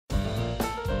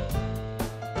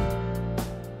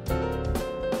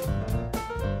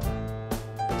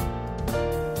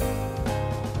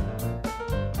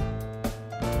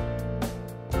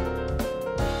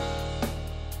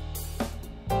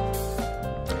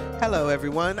Hello,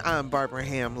 everyone. I'm Barbara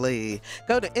Ham-Lee.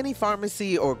 Go to any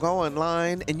pharmacy or go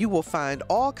online and you will find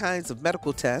all kinds of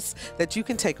medical tests that you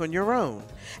can take on your own.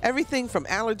 Everything from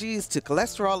allergies to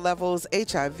cholesterol levels,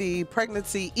 HIV,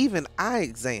 pregnancy, even eye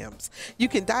exams. You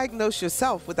can diagnose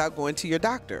yourself without going to your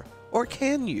doctor. Or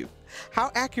can you?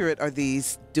 How accurate are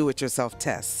these do-it-yourself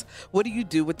tests? What do you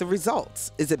do with the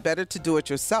results? Is it better to do it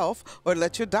yourself or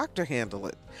let your doctor handle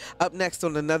it? Up next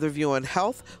on Another View on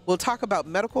Health, we'll talk about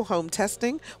medical home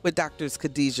testing with Doctors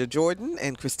Khadijah Jordan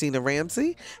and Kristina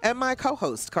Ramsey and my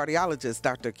co-host, Cardiologist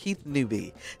Dr.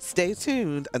 Newby. Stay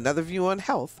tuned. Another View on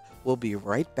Health. We'll be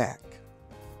right back.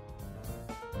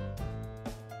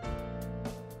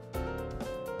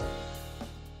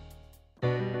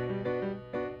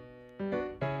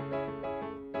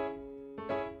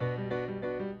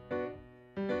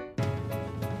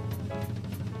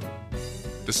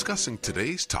 Discussing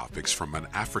today's topics from an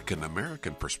African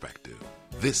American perspective,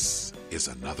 this is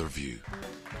Another View.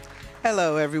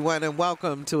 Hello, everyone, and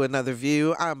welcome to Another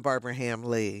View. I'm Barbara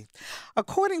Ham-Lee.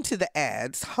 According to the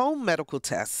ads, home medical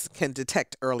tests can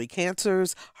detect early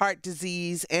cancers, heart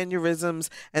disease, aneurysms,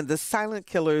 and the silent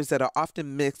killers that are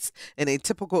often missed in a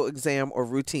typical exam or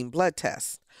routine blood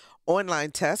test.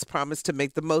 Online tests promise to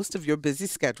make the most of your busy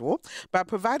schedule by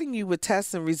providing you with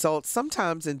tests and results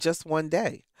sometimes in just one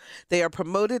day. They are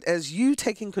promoted as you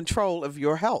taking control of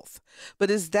your health. But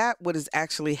is that what is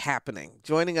actually happening?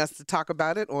 Joining us to talk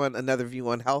about it on Another View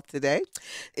on Health today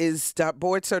is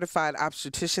board-certified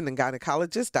obstetrician and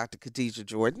gynecologist Dr. Khadijah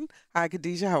Jordan. Hi,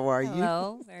 Khadijah. How are you?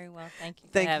 Hello. Very well. Thank you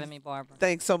for having me, Barbara.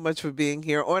 Thanks so much for being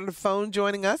here. On the phone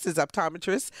joining us is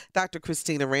Optometrist Dr.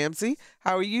 Kristina Ramsey.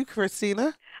 How are you,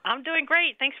 Kristina? I'm doing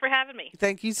great. Thanks for having me.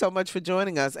 Thank you so much for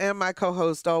joining us. And my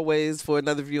co-host always for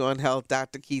Another View on Health,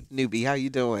 Dr. Newby. How you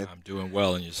doing? I'm doing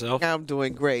well. And yourself? I'm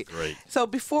doing great. Great. So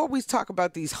before we talk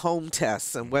about these home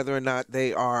tests and whether or not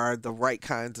they are the right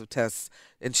kinds of tests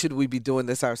and should we be doing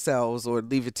this ourselves or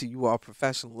leave it to you all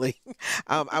professionally,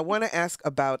 I want to ask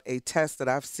about a test that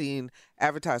I've seen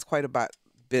advertised quite a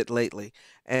bit lately,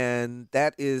 and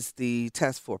that is the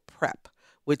test for PrEP,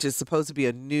 which is supposed to be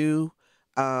a new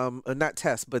not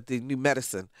test, but the new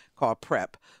medicine called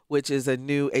PrEP, which is a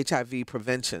new HIV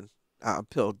prevention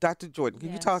pill. Dr. Jordan,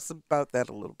 can you talk us about that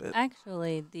a little bit?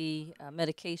 Actually, the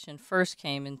medication first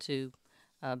came into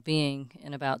being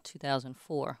in about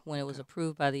 2004 when it was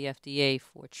approved by the FDA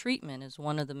for treatment as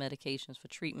one of the medications for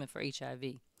treatment for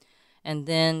HIV. And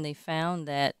then they found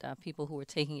that people who were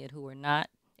taking it who were not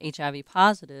HIV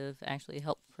positive actually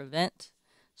helped prevent.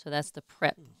 So that's the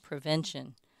PrEP,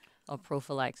 prevention or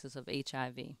prophylaxis of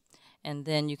HIV. And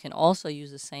then you can also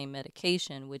use the same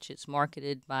medication, which is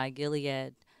marketed by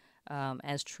Gilead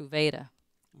as Truvada,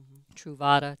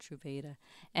 Truvada,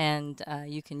 and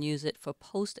you can use it for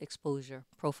post-exposure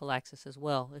prophylaxis as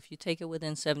well if you take it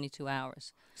within 72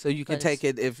 hours. So you can take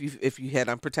it if you had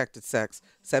unprotected sex,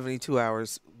 within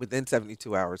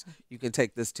 72 hours, you can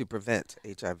take this to prevent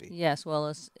HIV. Yes,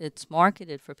 well, it's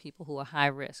marketed for people who are high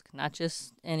risk, not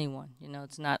just anyone. You know,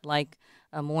 it's not like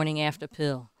a morning after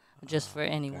pill, just for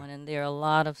anyone, and there are a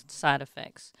lot of side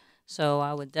effects. So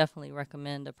I would definitely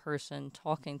recommend a person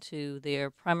talking to their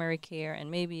primary care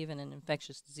and maybe even an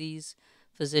infectious disease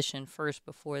physician first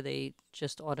before they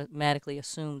just automatically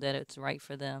assume that it's right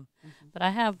for them. But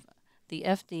the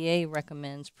FDA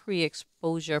recommends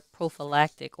pre-exposure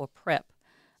prophylactic or PrEP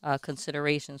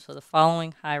considerations for the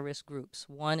following high-risk groups.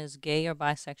 One is gay or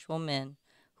bisexual men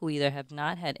who either have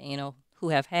had anal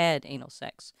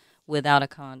sex without a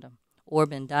condom or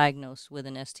been diagnosed with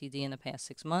an STD in the past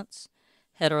 6 months.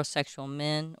 Heterosexual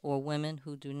men or women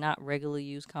who do not regularly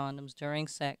use condoms during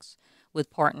sex with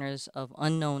partners of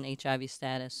unknown HIV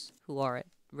status who are at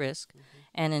risk,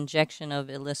 and injection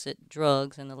of illicit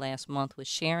drugs in the last month with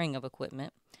sharing of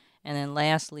equipment. And then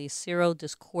lastly,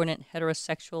 serodiscordant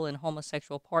heterosexual and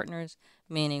homosexual partners,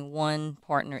 meaning one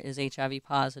partner is HIV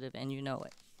positive and you know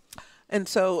it. And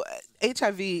so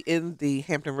HIV in the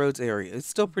Hampton Roads area is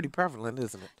still pretty prevalent,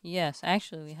 isn't it? Yes,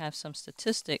 actually we have some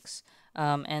statistics,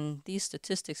 and these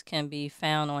statistics can be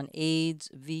found on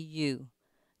AIDSVU.org,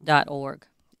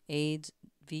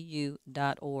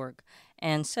 AIDSVU.org.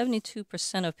 And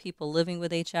 72% of people living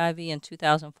with HIV in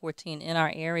 2014 in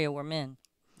our area were men,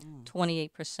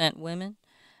 28% women,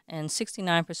 and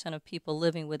 69% of people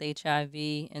living with HIV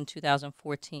in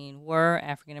 2014 were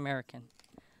African American.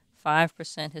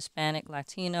 5% Hispanic,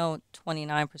 Latino,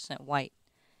 29% white.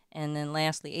 And then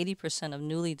lastly, 80% of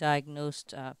newly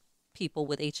diagnosed people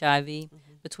with HIV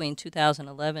between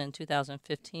 2011 and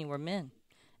 2015 were men,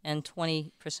 and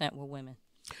 20% were women.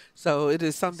 So it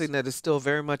is something that is still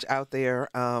very much out there.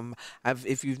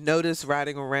 If you've noticed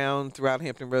riding around throughout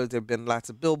Hampton Roads, there have been lots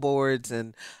of billboards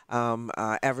and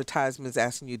advertisements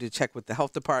asking you to check with the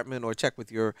health department or check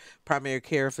with your primary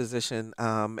care physician.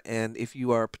 And if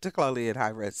you are particularly at high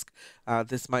risk,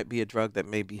 this might be a drug that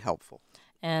may be helpful.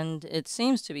 And it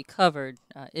seems to be covered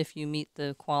if you meet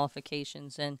the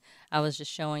qualifications. And I was just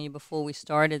showing you before we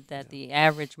started that the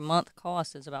average month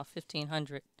cost is about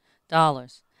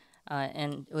 $1,500.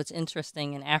 And what's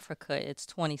interesting, in Africa, it's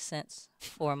 20 cents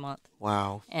for a month.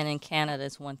 Wow. And in Canada,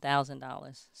 it's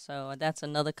 $1,000. So that's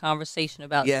another conversation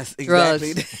about exactly.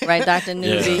 drugs. Right, Dr.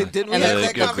 Newby? Yeah. Didn't we have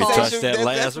that conversation? We touched that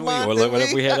last week.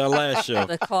 Well, we had our last show.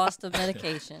 The cost of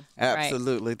medication.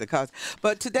 Absolutely, the cost.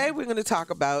 But today we're going to talk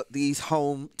about these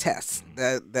home tests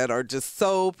that are just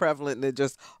so prevalent and they're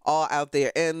just all out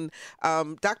there. And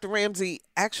Dr. Ramsey,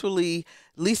 actually,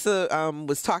 Lisa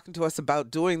was talking to us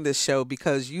about doing this show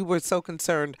because you were so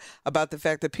concerned about the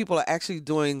fact that people are actually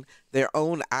doing their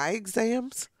own eye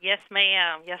exams. Yes,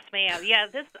 ma'am. Yes, ma'am. Yeah,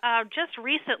 this just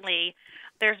recently,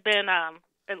 there's been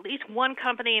at least one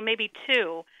company, maybe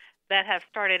two, that have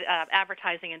started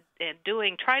advertising and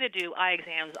trying to do eye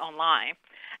exams online.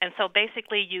 And so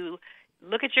basically, you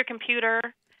look at your computer,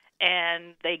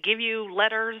 and they give you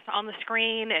letters on the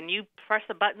screen, and you press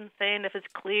the button saying if it's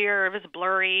clear, if it's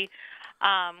blurry.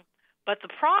 But the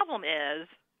problem is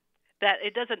that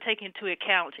it doesn't take into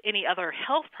account any other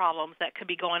health problems that could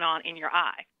be going on in your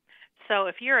eye. So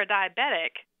if you're a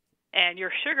diabetic and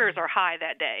your sugars are high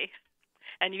that day,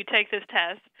 and you take this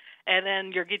test, and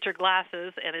then you get your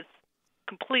glasses and it's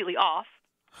completely off,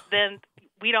 then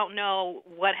we don't know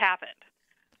what happened.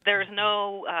 There's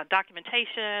no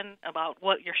documentation about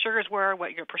what your sugars were,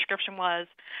 what your prescription was.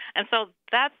 And so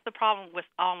that's the problem with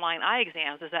online eye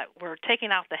exams, is that we're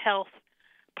taking out the health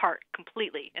part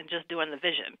completely and just doing the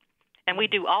vision. And we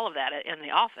do all of that in the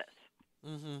office.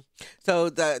 Mm-hmm. So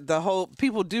the whole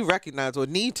people do recognize, or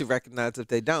need to recognize if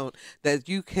they don't, that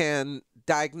you can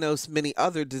diagnose many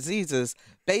other diseases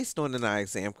based on an eye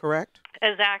exam, correct?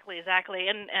 Exactly.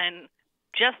 And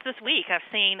just this week, I've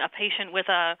seen a patient with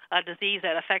a disease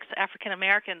that affects African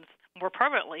Americans more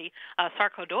permanently,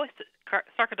 sarcoidosis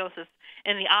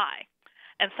in the eye.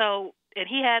 And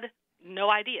he had no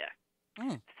idea.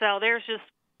 So there's just...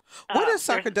 what is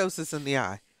sarcoidosis in the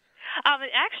eye?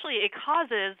 It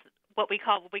causes what we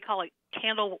call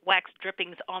candle wax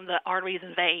drippings on the arteries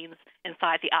and veins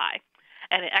inside the eye.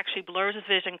 And it actually blurs his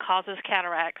vision, causes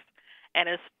cataracts, and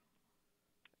is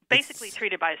basically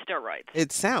treated by steroids.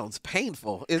 It sounds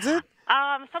painful, is it?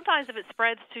 Sometimes if it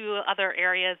spreads to other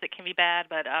areas, it can be bad,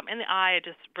 but in the eye, it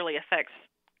just really affects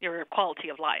your quality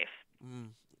of life.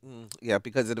 Yeah,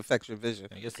 because it affects your vision.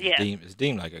 I guess it's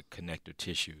deemed like a connective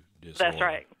tissue disorder. That's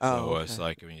right. So it's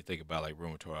like when you think about like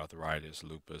rheumatoid arthritis,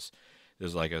 lupus,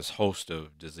 there's like a host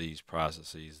of disease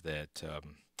processes that,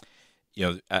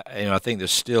 I think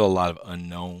there's still a lot of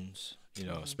unknowns,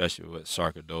 especially with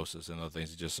sarcoidosis and other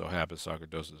things. It just so happens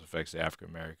sarcoidosis affects the African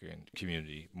American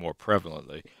community more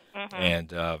prevalently. Mm-hmm.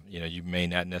 And, you may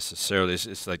not necessarily,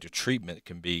 it's like the treatment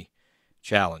can be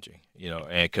challenging,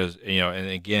 and because, and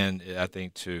again, I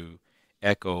think to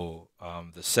echo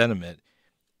the sentiment,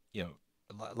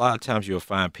 a lot of times you'll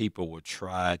find people will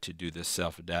try to do this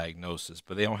self-diagnosis,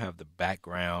 but they don't have the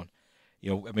background.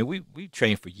 We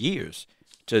trained for years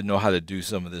to know how to do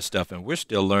some of this stuff, and we're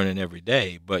still learning every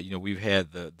day. But, we've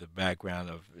had the background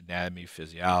of anatomy,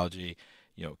 physiology,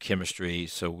 chemistry,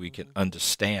 so we can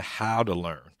understand how to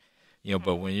learn.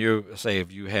 But when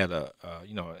if you had an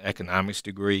economics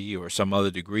degree or some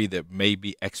other degree that may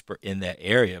be expert in that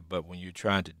area, but when you're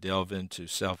trying to delve into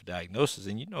self-diagnosis,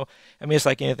 and it's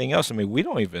like anything else.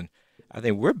 I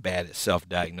think we're bad at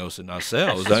self-diagnosing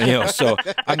ourselves.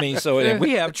 And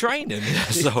we have training.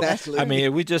 So exactly.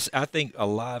 I think a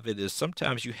lot of it is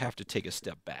sometimes you have to take a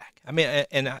step back.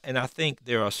 And I think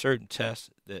there are certain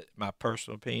tests that, my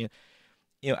personal opinion,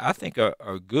 I think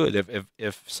are good.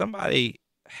 If somebody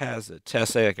has a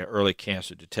test, say like an early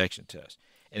cancer detection test,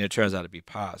 and it turns out to be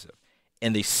positive,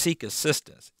 and they seek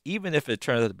assistance, even if it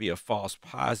turns out to be a false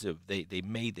positive, they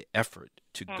made the effort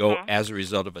to go as a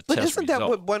result of a test result. But isn't that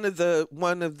what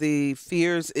one of the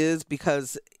fears is?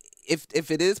 Because if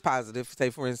it is positive, say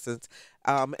for instance,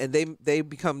 and they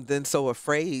become then so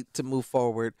afraid to move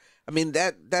forward,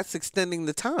 that's extending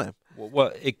the time.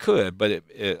 Well, it could, but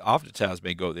it oftentimes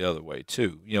may go the other way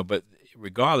too. But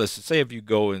regardless, say if you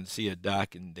go and see a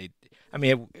doc and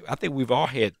I think we've all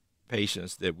had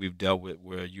patients that we've dealt with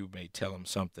where you may tell them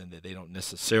something that they don't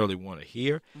necessarily want to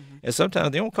hear, and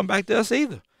sometimes they don't come back to us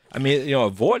either.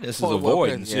 Avoidance is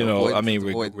avoidance,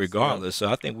 regardless. So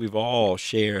I think we've all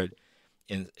shared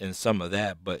in some of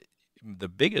that, but the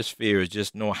biggest fear is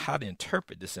just knowing how to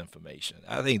interpret this information.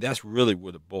 I think that's really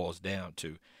what it boils down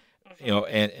to, you know.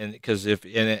 And because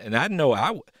and I know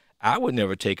I would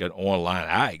never take an online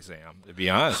eye exam, to be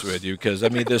honest with you, because I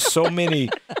mean, there's so many,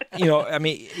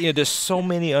 there's so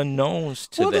many unknowns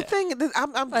to that. Well, the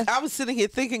thing I was sitting here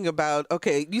thinking about.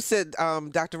 Okay, you said,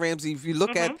 Dr. Ramsey, if you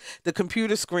look at the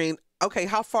computer screen. Okay,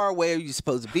 how far away are you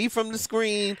supposed to be from the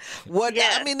screen? What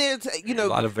I mean, there's a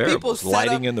lot of variables.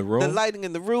 Lighting in the room. The lighting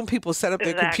in the room. People set up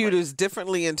their computers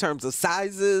differently in terms of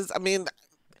sizes. I mean,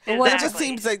 it just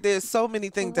seems like there's so many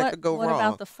things that could go wrong. What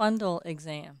about the fundal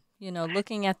exam?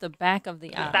 Looking at the back of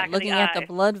the eye, looking at the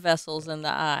blood vessels in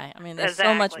the eye. I mean, there's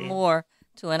so much more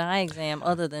to an eye exam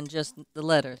other than just the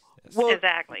letters. Well,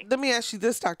 let me ask you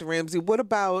this, Dr. Ramsey. What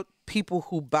about people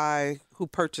who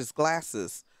purchase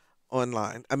glasses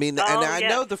online? I mean, I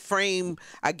know the frame,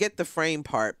 I get the frame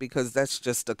part because that's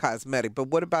just a cosmetic, but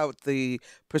what about the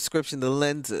prescription, the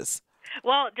lenses?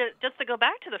 Well, just to go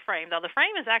back to the frame, though, the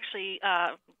frame is actually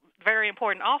very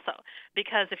important also,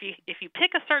 because if you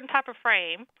pick a certain type of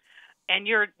frame and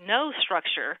your nose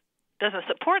structure doesn't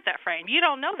support that frame, you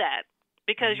don't know that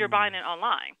because you're buying it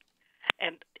online.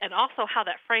 And also how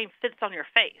that frame fits on your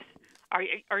face.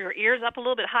 Are your ears up a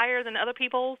little bit higher than other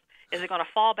people's? Is it going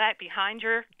to fall back behind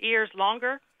your ears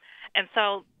longer? And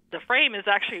so the frame is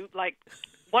actually like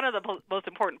one of the most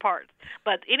important parts.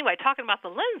 But anyway, talking about the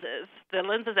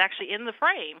lenses actually in the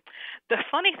frame, the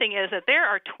funny thing is that there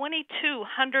are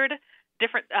 2,200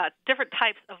 different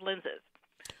types of lenses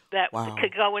that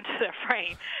could go into the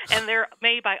frame, and they're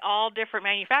made by all different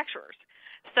manufacturers.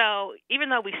 So even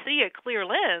though we see a clear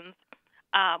lens,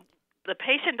 the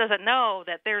patient doesn't know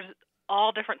that there's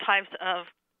all different types of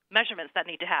measurements that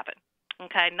need to happen.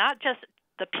 Okay, not just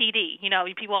the PD.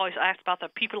 People always ask about the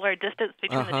pupillary distance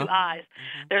between the two eyes.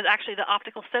 There's actually the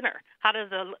optical center. How does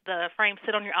the frame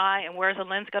sit on your eye, and where's the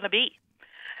lens going to be?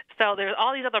 So there's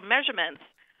all these other measurements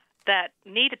that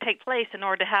need to take place in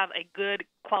order to have a good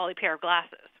quality pair of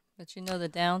glasses. But the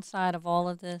downside of all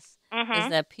of this is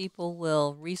that people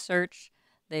will research,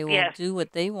 they will do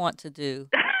what they want to do,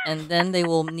 and then they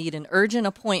will need an urgent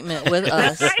appointment with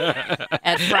us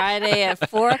at Friday at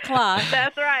 4 o'clock.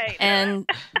 That's right. And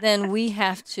then we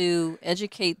have to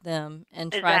educate them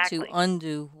and try to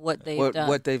undo what they've done.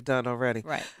 What they've done already.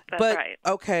 Right. That's right.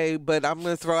 Okay, but I'm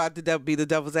going to throw out be the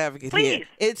devil's advocate here.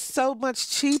 It's so much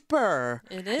cheaper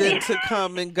than to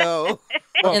come and go.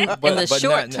 In the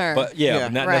short term. But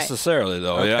not necessarily,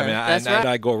 though. Okay. I mean,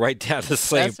 I go right down the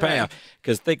same path.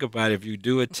 Because think about it, if you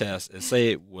do a test and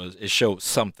say it showed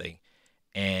something,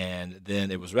 and then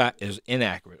it was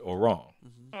inaccurate or wrong,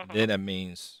 then that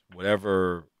means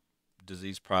whatever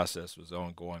disease process was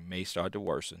ongoing may start to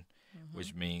worsen,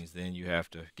 which means then you have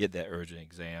to get that urgent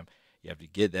exam. You have to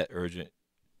get that urgent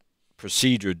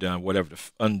procedure done, whatever, to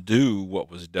undo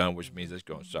what was done, which means it's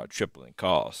going to start tripling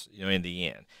costs, in the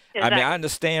end. Exactly. I mean, I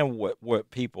understand what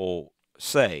people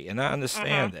say, and I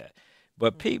understand that.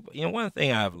 But people, one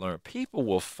thing I've learned, people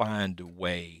will find a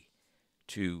way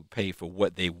to pay for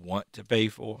what they want to pay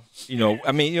for.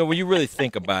 I mean, when you really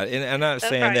think about it, and I'm not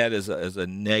saying that as a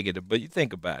negative, but you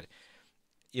think about it.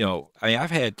 I mean,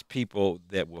 I've had people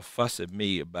that will fuss at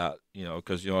me about,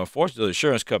 because, unfortunately, the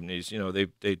insurance companies,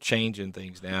 they're changing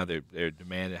things now. They're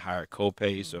demanding higher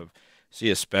copays. So see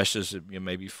a specialist,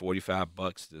 maybe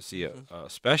 $45 to see a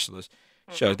specialist.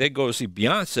 So if they go to see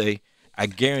Beyonce, I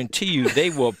guarantee you they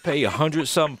will pay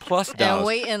 $100-something plus and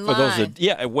wait in for line.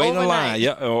 Wait in line,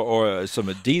 or some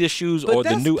Adidas shoes, or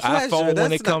the new iPhone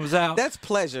when it comes out. That's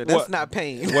pleasure. That's not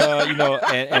pain. Well,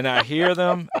 and I hear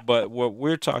them, but what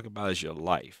we're talking about is your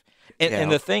life.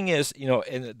 And the thing is,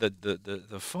 and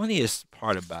the funniest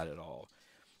part about it all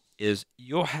is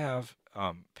you'll have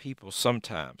people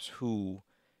sometimes who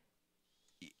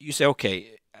you say,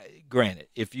 okay, granted,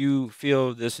 if you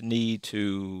feel this need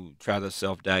to try to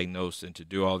self-diagnose and to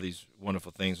do all these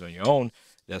wonderful things on your own,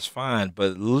 that's fine.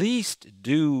 But at least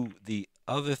do the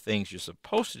other things you're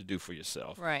supposed to do for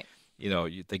yourself. Right.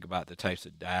 You think about the types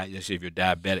of diet. If you're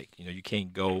diabetic, you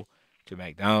can't go to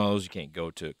McDonald's, you can't go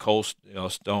to Cold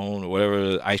Stone or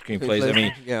whatever ice cream place. I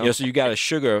mean, so you got a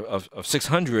sugar of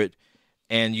 600.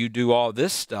 And you do all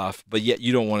this stuff, but yet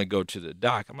you don't want to go to the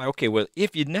doc. I'm like, okay, well,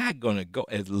 if you're not going to go,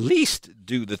 at least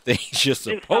do the things you're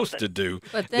supposed to do.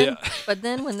 But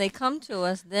then when they come to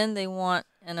us, then they want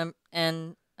a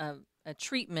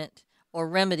treatment or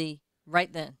remedy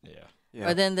right then. Yeah.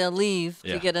 Or then they'll leave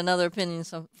to get another opinion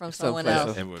from someone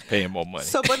else. And we're paying more money.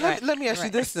 So, but let me ask you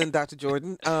this then, Dr.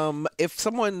 Jordan. If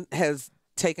someone has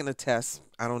taken a test,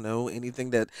 I don't know, anything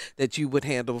that you would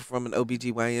handle from an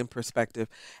OBGYN perspective,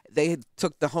 they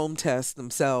took the home test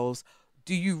themselves,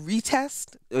 do you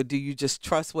retest, or do you just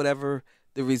trust whatever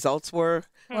the results were?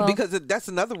 Well, Because that's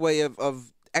another way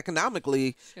of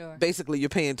economically, sure. basically you're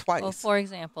paying twice. Well, for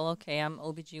example, okay, I'm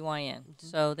OBGYN,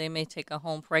 so they may take a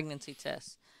home pregnancy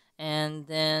test. And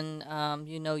then,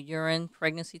 urine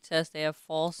pregnancy test, they have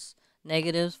false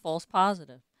negatives, false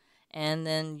positive. And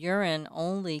then urine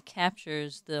only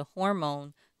captures the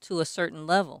hormone to a certain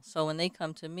level. So when they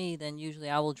come to me, then usually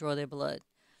I will draw their blood.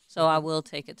 So I will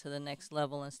take it to the next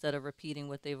level instead of repeating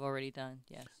what they've already done.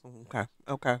 Yes.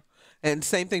 Okay. And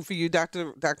same thing for you,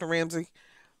 Dr. Ramsey?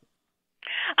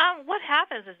 What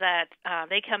happens is that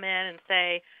they come in and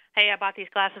say, hey, I bought these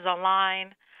glasses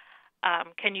online.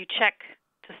 Can you check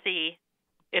to see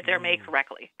if they're made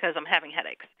correctly, because I'm having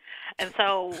headaches? And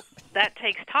so that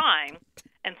takes time.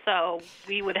 And so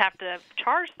we would have to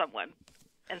charge someone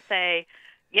and say,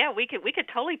 yeah, we could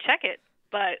totally check it,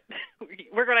 but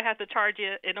we're going to have to charge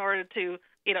you in order to,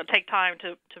 take time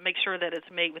to make sure that it's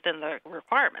made within the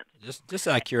requirements. Just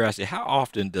out of curiosity, how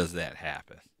often does that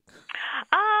happen?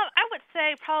 I would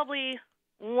say probably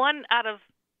 1 out of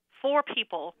 4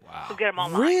 people who get them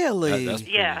online. Really? That's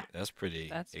pretty, Yeah. That's pretty.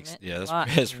 That's That's a lot.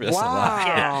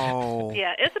 Wow.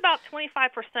 Yeah, it's about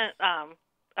 25%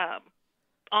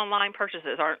 online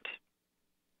purchases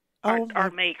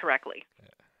aren't made correctly.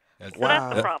 That's, So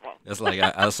that's the problem. That's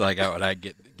like when I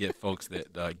get folks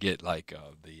that get like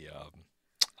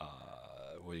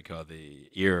what do you call the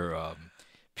ear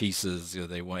pieces?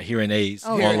 They want hearing aids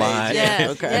online.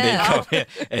 Yes, And they come in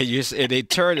and they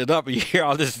turn it up and you hear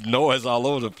all this noise all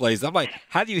over the place. I'm like,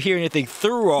 how do you hear anything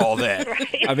through all that?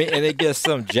 Right. I mean, and they get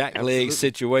some jackleg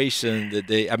situation that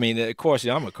of course,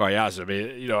 I'm a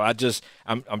cardiologist.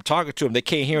 I'm talking to them. They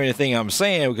can't hear anything I'm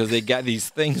saying because they got these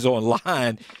things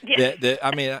online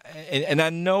and I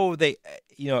know they,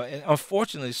 and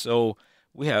unfortunately, so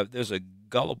there's a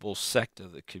gullible sect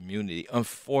of the community,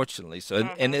 unfortunately. So,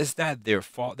 and it's not their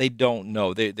fault. They don't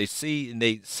know. They see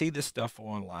this stuff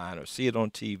online or see it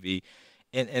on TV,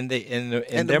 and the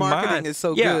their marketing mind is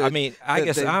so yeah, good. I mean, I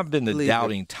guess I've been the believe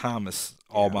doubting Thomas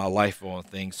all my life on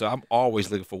things, so I'm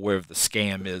always looking for where the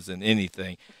scam is in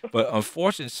anything. But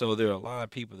unfortunately, so there are a lot of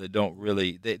people that don't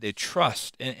really they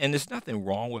trust, and there's nothing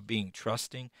wrong with being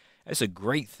trusting. It's a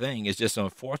great thing. It's just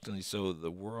unfortunately, so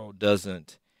the world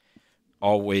doesn't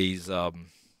always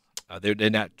they're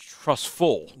not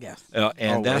trustful. Yes. And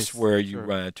Always. that's where you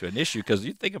run into an issue, because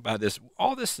you think about this,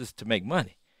 all this is to make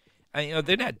money. And,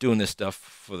 they're not doing this stuff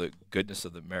for the goodness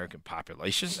of the American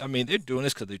population. I mean, they're doing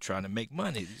this because they're trying to make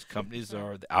money. These companies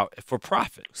are out for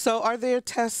profit. So are there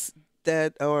tests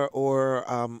that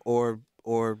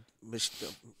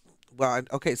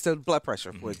so blood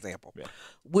pressure, for example. Yeah.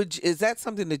 Is that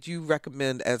something that you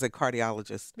recommend as a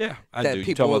cardiologist? Yeah, I that do. You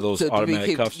people talk about those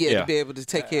automatic cuffs? to be able to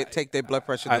take their blood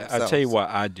pressure themselves. I tell you why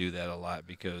I do that a lot,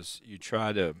 because you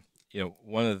try to,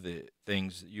 one of the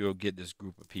things, you'll get this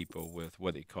group of people with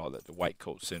what they call the white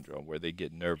coat syndrome, where they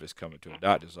get nervous coming to a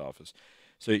doctor's office.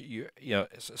 So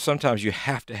sometimes you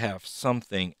have to have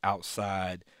something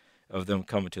outside of them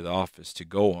coming to the office to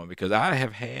go on, because I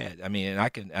have had, I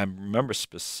remember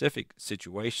specific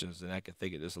situations, and I can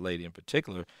think of this lady in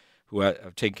particular who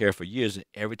I've taken care of for years, and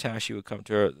every time she would come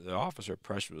to the office, her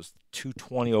pressure was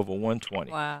 220 over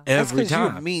 120. Wow. That's Every 'cause you're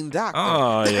time. a mean doctor.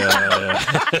 Oh,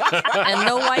 yeah. And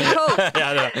no white coat.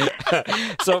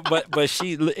 Yeah, so, but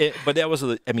that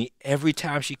was, every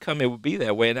time she come, it would be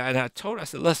that way. And I told her, I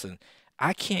said, listen,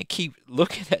 I can't keep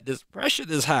looking at this pressure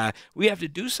this high. We have to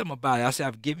do something about it. I said,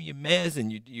 I've given you meds,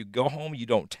 and you go home, you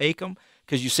don't take them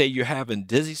because you say you're having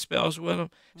dizzy spells with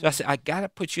them. So I said, I got to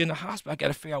put you in the hospital. I got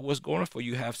to figure out what's going on for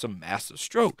you. You have some massive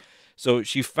stroke. So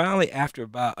she finally, after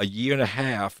about a year and a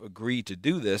half, agreed to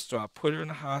do this. So I put her in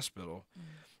the hospital.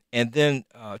 And then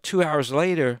 2 hours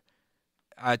later,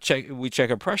 we check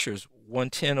her pressures,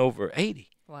 110 over 80.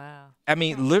 Wow. I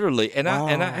mean, literally. And Wow.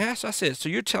 I asked, I said, so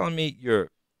you're telling me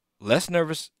you're less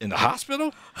nervous in the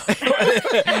hospital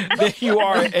than you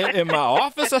are in my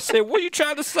office? I said, what are you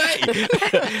trying to say?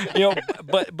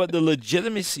 But the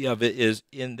legitimacy of it is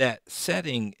in that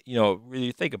setting,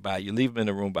 really think about it. You leave them in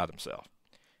the room by themselves.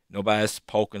 Nobody's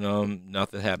poking them,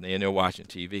 nothing happening, and they're watching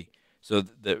TV. So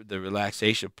the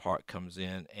relaxation part comes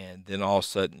in, and then all of a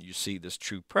sudden you see this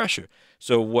true pressure.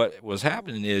 So what was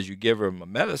happening is you give them a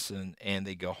medicine, and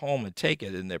they go home and take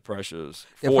it, and their pressure is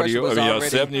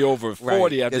 70 over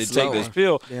 40 after they take this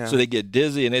pill. Yeah. So they get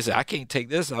dizzy, and they say, I can't take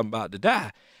this, I'm about to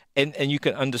die. And you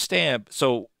can understand.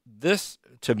 So this,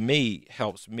 to me,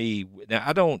 helps me.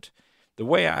 Now, the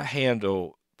way I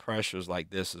handle pressures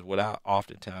like this is what I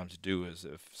oftentimes do is,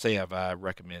 if I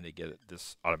recommend they get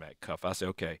this automatic cuff, I say,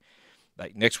 okay,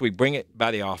 like next week, bring it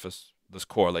by the office. Let's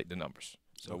correlate the numbers.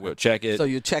 So we'll check it. So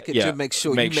you check it to make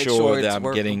sure that it's I'm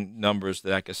working. getting numbers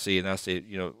that I can see. And I say,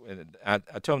 and I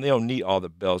tell them they don't need all the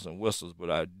bells and whistles,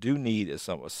 but I do need a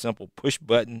simple push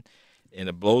button, and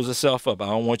it blows itself up. I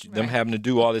don't want them having to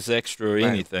do all this extra or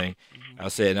anything. I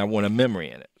said, and I want a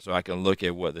memory in it so I can look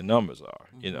at what the numbers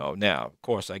are. Now, of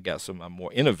course, I got some of my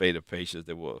more innovative patients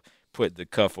that will put the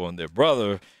cuff on their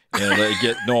brother and they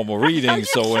get normal readings.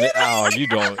 So when you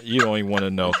don't even want to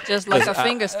know. Just like a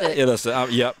finger stick.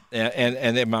 Yep.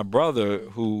 And then my brother,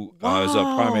 who is a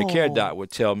primary care doc,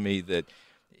 would tell me that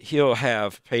he'll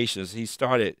have patients. He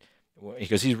started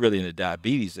because he's really into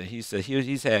diabetes, and he said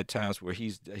he's had times where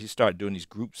he started doing these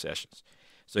group sessions.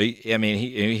 So he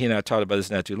and I talked about this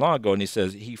not too long ago, and he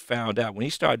says he found out when he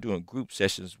started doing group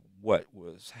sessions, what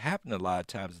was happening a lot of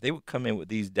times, they would come in with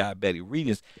these diabetic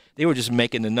readings. They were just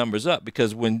making the numbers up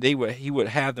because when he would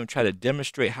have them try to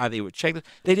demonstrate how they would check it,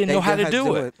 they didn't know how to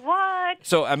do it. What?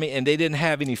 So, and they didn't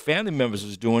have any family members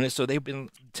who's doing it, so they've been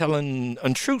telling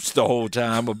untruths the whole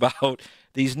time about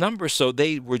these numbers, so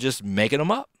they were just making them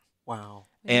up. Wow.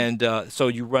 And so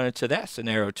you run into that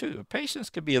scenario, too. Patients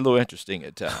can be a little interesting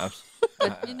at times.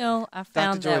 But, I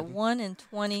found that 1 in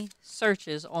 20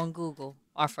 searches on Google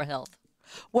are for health.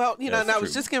 Well, and I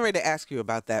was true. just getting ready to ask you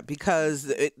about that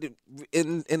because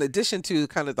in addition to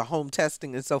kind of the home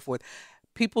testing and so forth,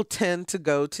 people tend to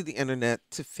go to the internet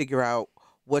to figure out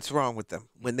what's wrong with them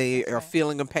when they are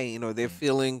feeling a pain or they're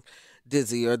feeling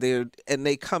dizzy and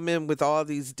they come in with all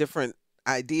these different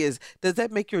ideas. Does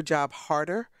that make your job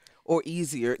harder or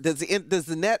easier? Does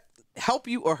the net help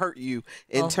you or hurt you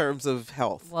in terms of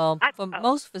health? Well, for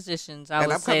most physicians, I would say.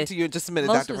 And I'm coming to you in just a minute,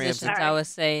 most Dr. Ramsey. physicians, I would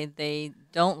say they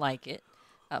don't like it.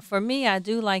 For me, I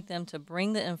do like them to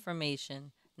bring the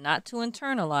information, not to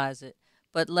internalize it,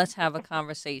 but let's have a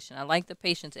conversation. I like the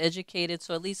patients educated,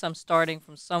 so at least I'm starting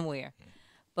from somewhere.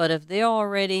 But if they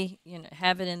already,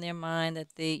 have it in their mind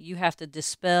that you have to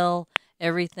dispel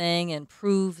everything and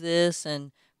prove this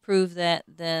and prove that,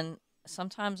 then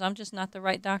sometimes I'm just not the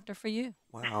right doctor for you.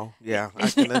 Wow. Yeah, I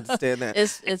can understand that.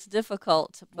 It's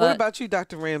difficult. But what about you,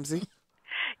 Dr. Ramsey?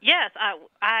 Yes,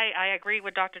 I agree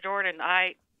with Dr. Jordan.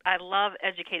 I love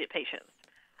educated patients.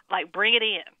 Like, bring it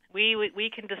in.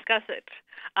 We can discuss it.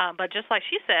 But just like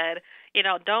she said,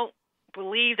 don't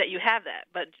believe that you have that,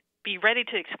 but be ready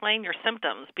to explain your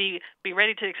symptoms. Be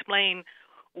ready to explain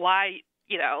why,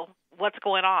 what's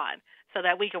going on so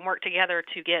that we can work together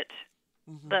to get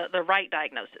the right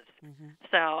diagnosis.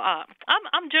 So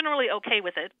I'm generally okay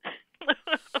with it.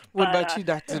 What about you,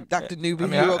 Dr. Newby?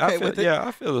 You okay with it? Yeah,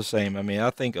 I feel the same. I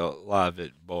think a lot of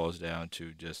it boils down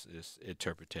to just this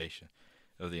interpretation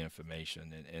of the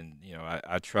information. And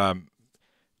I try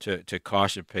to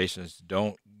caution patients,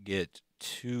 don't get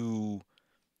too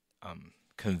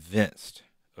convinced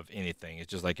of anything.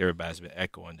 It's just like everybody's been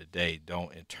echoing today.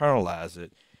 Don't internalize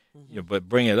it, but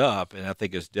bring it up. And I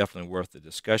think it's definitely worth the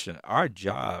discussion. Our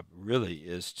job really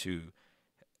is to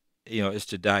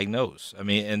diagnose.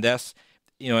 And that's,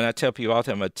 and I tell people all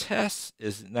the time, a test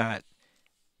is not,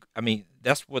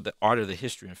 that's what the art of the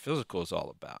history and physical is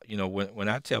all about. When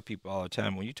I tell people all the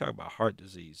time, when you talk about heart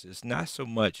disease, it's not so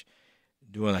much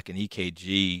doing like an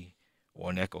EKG or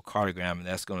an echocardiogram, and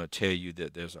that's going to tell you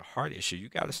that there's a heart issue. You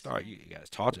got to start, you got to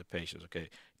talk to the patients. Okay,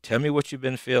 tell me what you've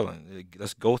been feeling.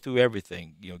 Let's go through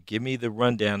everything. Give me the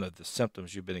rundown of the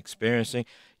symptoms you've been experiencing.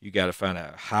 You got to find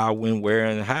out how, when, where,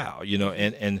 and how.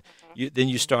 Then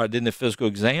the physical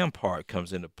exam part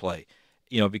comes into play.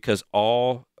 Because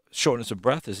all shortness of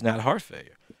breath is not heart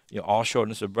failure. All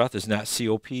shortness of breath is not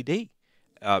COPD.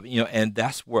 And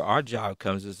that's where our job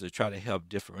comes, is to try to help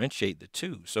differentiate the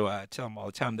two. So I tell them all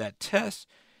the time that test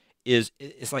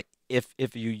it's like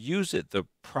if you use it the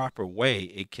proper way,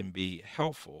 it can be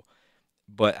helpful.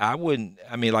 But I wouldn't.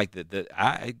 Like the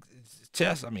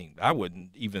test. I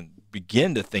wouldn't even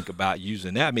begin to think about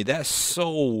using that. That's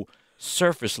so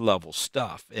surface level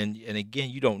stuff. And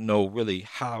again, you don't know really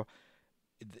how.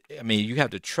 You have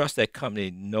to trust that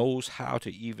company knows how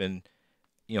to even.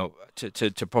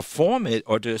 To perform it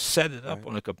or to set it up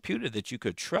on a computer that you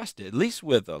could trust it. At least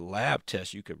with a lab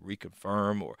test, you could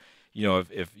reconfirm, or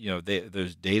if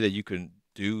there's data you can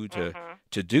do to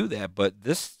do that. But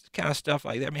this kind of stuff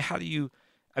like that, how do you?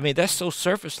 That's so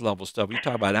surface level stuff. We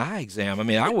talk about an eye exam.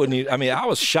 I wouldn't even. I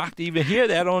was shocked to even hear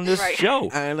that on this show.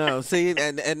 I know. See,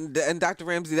 and Dr.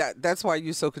 Ramsey, that's why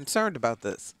you're so concerned about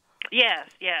this. Yes,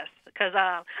 because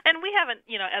and we haven't,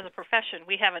 as a profession,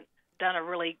 we haven't done a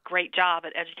really great job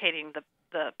at educating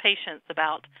the patients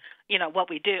about,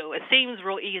 what we do. It seems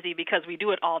real easy because we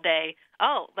do it all day.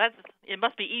 Oh, it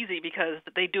must be easy because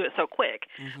they do it so quick.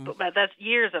 But that's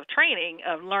years of training,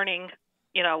 of learning,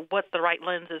 what the right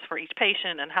lens is for each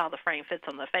patient and how the frame fits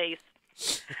on the face.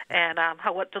 and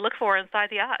what to look for inside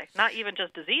the eye. Not even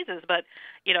just diseases, but,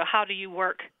 how do you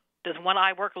work? Does one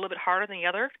eye work a little bit harder than the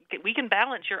other? We can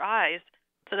balance your eyes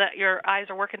so that your eyes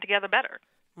are working together better.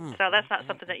 So that's not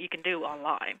something that you can do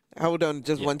online. Hold on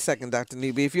just 1 second, Dr.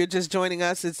 Newby. If you're just joining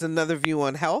us, it's Another View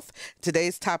on Health.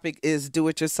 Today's topic is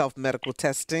do-it-yourself medical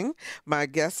testing. My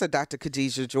guests are Dr.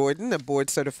 Khadijah Jordan, a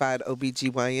board-certified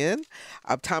OBGYN,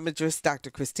 Optometrist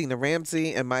Dr. Kristina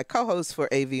Ramsey, and my co-host for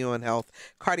A View on Health,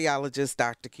 Cardiologist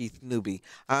Dr. Keith Newby.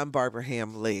 I'm Barbara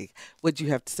Ham Lee. What'd you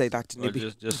have to say, Dr.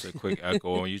 Newby? Just a quick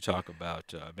echo when you talk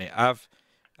about,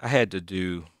 I had to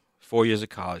do 4 years of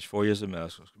college, 4 years of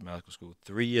medical school,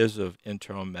 3 years of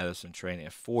internal medicine training,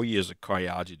 and 4 years of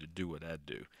cardiology to do what I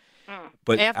do.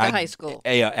 But after high school.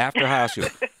 Yeah, after high school.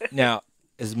 Now,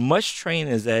 as much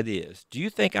training as that is, do you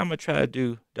think I'm going to try to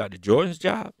do Dr. Jordan's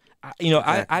job?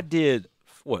 I did,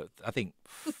 I think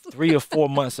 3 or 4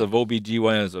 months of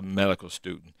OBGYN as a medical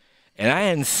student. And I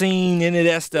hadn't seen any of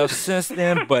that stuff since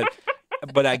then, but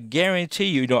I guarantee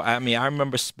you, I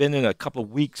remember spending a couple of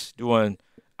weeks doing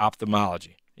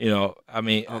ophthalmology. I'm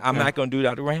not going to do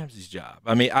Dr. Ramsey's job.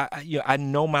 I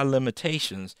know my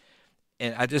limitations,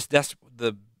 and that's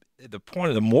the point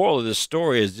of the moral of this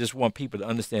story is just want people to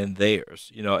understand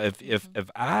theirs. If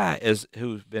I,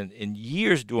 who's been in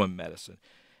years doing medicine,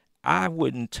 I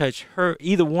wouldn't touch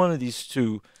either one of these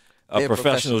two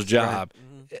professionals' job.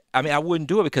 Right. I wouldn't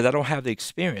do it because I don't have the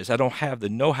experience. I don't have the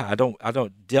know-how. I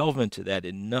don't delve into that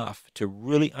enough to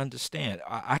really understand.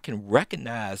 I can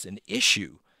recognize an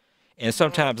issue. And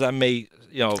sometimes I may,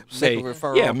 say,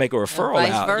 make a referral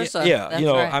vice out. Versa.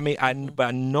 Right. But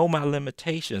I know my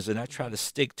limitations, and I try to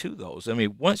stick to those.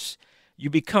 Once you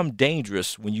become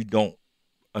dangerous when you don't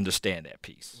understand that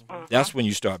piece, that's when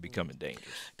you start becoming dangerous.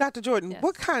 Dr. Jordan,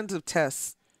 what kinds of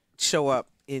tests show up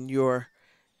in your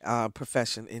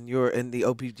profession, in the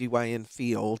OBGYN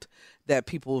field, that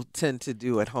people tend to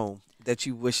do at home that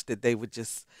you wish that they would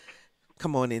just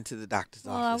come on into the doctor's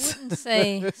office? I wouldn't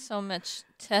say so much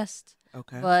test,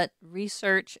 but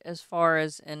research as far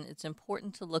as, and it's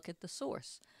important to look at the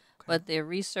source, but the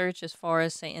research as far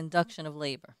as, say, induction of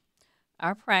labor.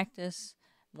 Our practice,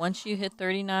 once you hit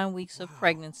 39 weeks of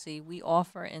pregnancy, we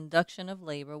offer induction of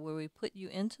labor where we put you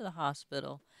into the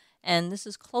hospital, and this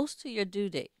is close to your due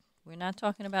date. We're not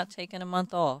talking about taking a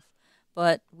month off,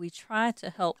 but we try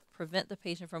to help prevent the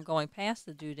patient from going past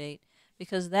the due date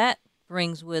because that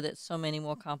brings with it so many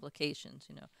more complications,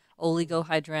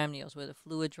 oligohydramnios, where the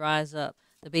fluid dries up,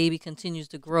 the baby continues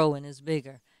to grow and is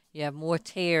bigger. You have more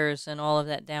tears and all of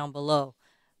that down below,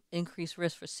 increased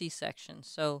risk for C-section.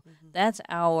 So that's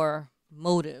our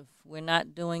motive. We're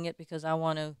not doing it because I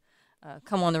want to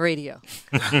come on the radio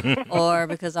or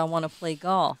because I want to play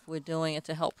golf. We're doing it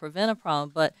to help prevent a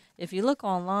problem. But if you look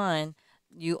online,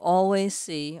 you always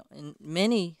see in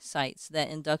many sites that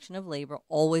induction of labor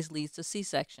always leads to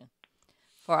C-section.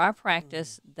 For our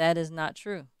practice, that is not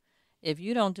true. If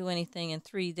you don't do anything in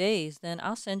 3 days, then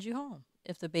I'll send you home.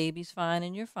 If the baby's fine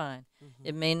and you're fine.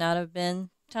 It may not have been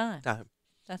time.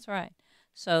 That's right.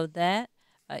 So that,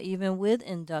 even with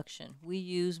induction, we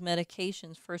use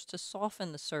medications first to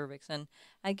soften the cervix. And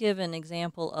I give an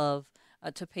example of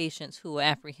to patients who are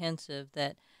apprehensive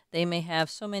that they may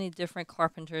have so many different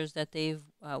carpenters that they've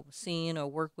seen or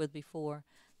worked with before.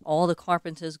 All the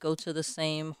carpenters go to the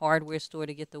same hardware store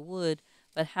to get the wood,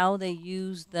 but how they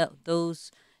use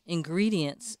those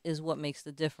ingredients is what makes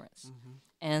the difference.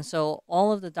 And so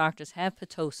all of the doctors have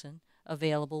Pitocin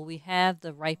available. We have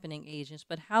the ripening agents,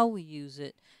 but how we use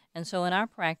it. And so in our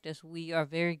practice, we are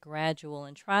very gradual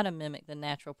and try to mimic the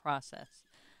natural process.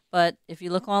 But if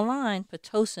you look online,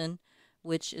 Pitocin,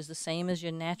 which is the same as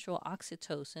your natural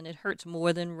oxytocin, it hurts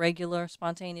more than regular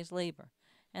spontaneous labor.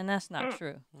 And that's not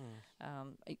true.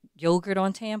 Yogurt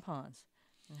on tampons.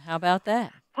 How about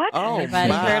that? What? Oh,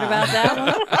 anybody heard about that one?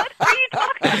 What are you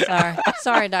talking about?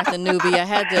 Sorry, Dr. Newby. I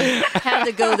had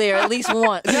to go there at least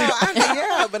once.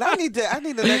 No, but I need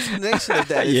an explanation of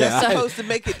that. Is that supposed to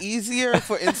make it easier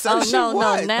for insertion? No.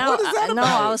 What? Now, What is that about?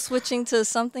 I was switching to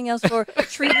something else for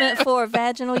treatment for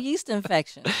vaginal yeast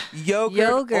infection.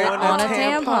 Yogurt on a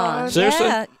tampon. Seriously?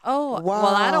 Yeah. Oh, Wow.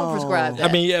 well, I don't prescribe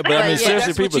that. Seriously,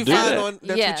 that's people do that.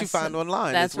 That's what you find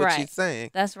online. That's is what right. she's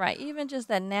saying. That's right. Even just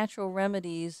that natural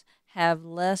remedies have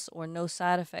less or no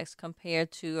side effects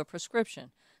compared to a prescription.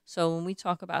 So when we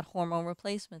talk about hormone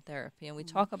replacement therapy and we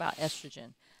talk about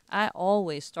estrogen, I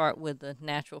always start with the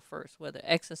natural first, whether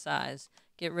exercise,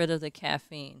 get rid of the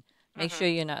caffeine, make sure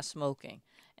you're not smoking.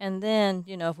 And then,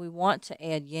 if we want to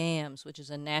add yams, which is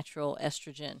a natural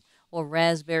estrogen, or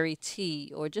raspberry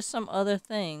tea, or just some other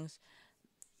things,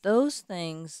 those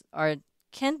things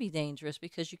can be dangerous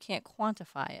because you can't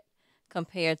quantify it.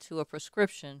 compared to a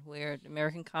prescription, where the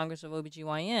American Congress of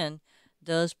OBGYN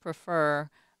does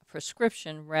prefer a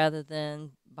prescription rather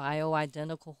than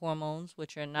bioidentical hormones,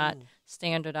 which are not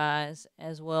standardized,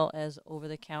 as well as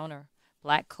over-the-counter.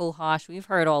 Black cohosh, we've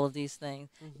heard all of these things.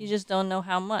 You just don't know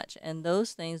how much. And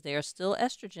those things, they are still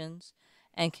estrogens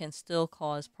and can still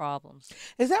cause problems.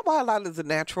 Is that why a lot of the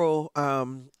natural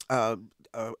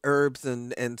herbs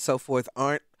and so forth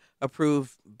aren't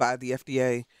approved by the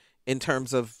FDA in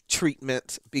terms of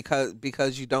treatment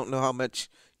because you don't know how much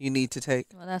you need to take?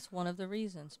 Well, that's one of the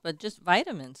reasons. But just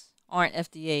vitamins aren't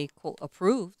FDA quote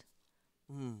approved.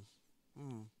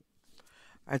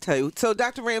 I tell you. So,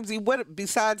 Dr. Ramsey, what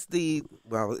besides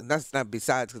that's not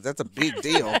besides, because that's a big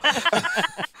deal.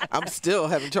 I'm still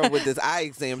having trouble with this eye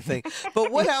exam thing.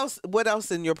 But what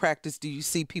else in your practice do you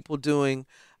see people doing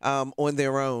on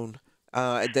their own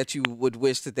that you would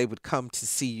wish that they would come to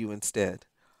see you instead?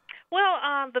 Well,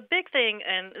 the big thing,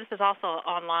 and this is also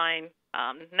online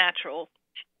natural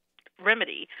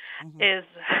remedy, is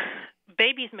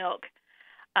baby's milk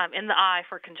in the eye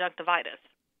for conjunctivitis.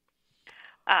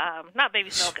 Not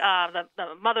baby's milk,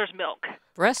 the mother's milk.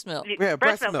 Breast milk. Yeah,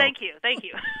 breast milk. Thank you.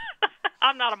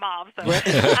 I'm not a mom, so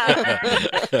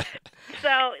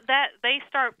so that they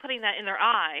start putting that in their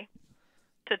eye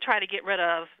to try to get rid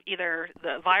of either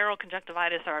the viral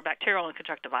conjunctivitis or bacterial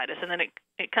conjunctivitis, and then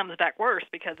it comes back worse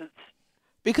because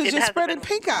you're spreading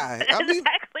pink eye.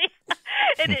 Exactly.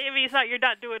 It's not, you're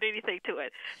not doing anything to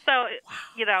it. So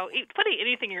putting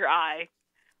anything in your eye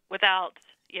without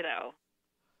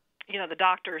the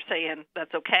doctor saying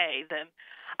that's okay, then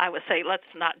I would say let's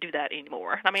not do that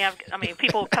anymore. I mean,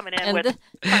 people coming in with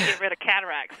trying to get rid of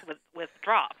cataracts with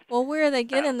drops. Well, where are they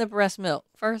getting the breast milk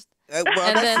first? Well,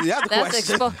 that's the other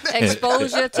question.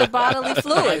 Exposure to bodily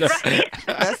fluids. Right.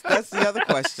 That's the other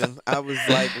question. I was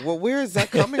like, well, where is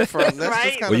that coming from? That's Right.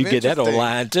 just kind Well, of you get that interesting.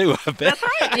 online too, I bet. That's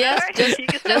right. Yes, That's right. You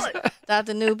can sell it.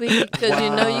 Dr. Newby, because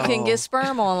you can get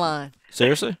sperm online.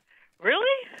 Seriously? Really?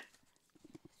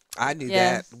 I knew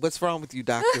Yes. that. What's wrong with you,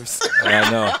 doctors? I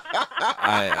know.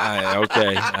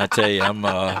 Okay. I tell you,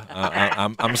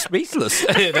 I'm speechless.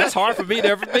 That's hard for me to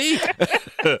ever be.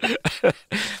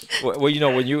 Well,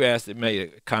 when you made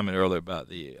a comment earlier about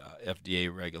the FDA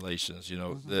regulations,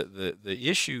 the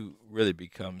issue really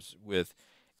becomes with,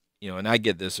 and I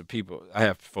get this of people. I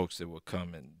have folks that will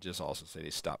come and just also say they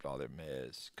stopped all their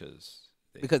meds because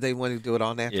they want to do it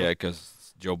all natural. Yeah,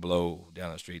 because Joe Blow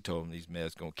down the street told them these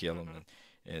meds gonna kill them,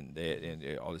 and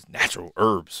they all these natural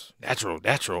herbs,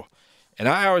 natural. And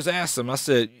I always ask them, I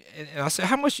said,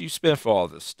 how much do you spend for all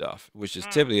this stuff, which is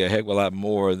typically a heck of a lot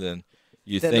more than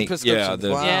you think. The prescriptions.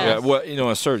 Wow. Yeah, well,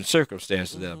 in certain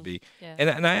circumstances that'll be. Yeah.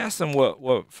 And I asked them,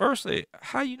 well, firstly,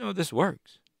 how you know this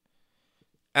works?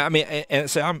 I mean, and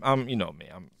say I'm me,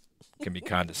 can be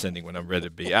condescending when I'm ready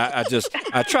to be. I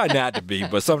try not to be,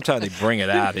 but sometimes they bring it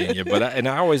out in you. But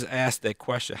I always ask that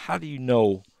question: how do you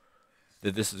know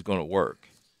that this is going to work?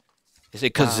 They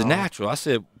said, because it's natural. I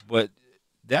said, but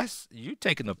you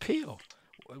taking a pill.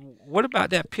 What about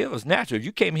that pill is natural? If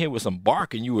you came here with some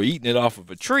bark and you were eating it off of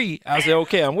a tree, I said,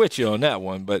 okay, I'm with you on that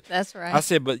one. But that's right. I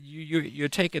said, but you're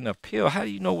taking a pill. How do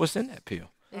you know what's in that pill?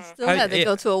 They still had to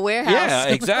go to a warehouse. Yeah,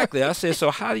 exactly. I said,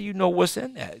 so how do you know what's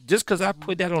in that? Just because I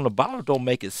put that on the bottle don't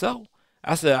make it so.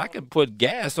 I said, I can put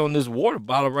gas on this water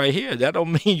bottle right here. That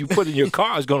don't mean you put it in your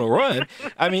car is going to run.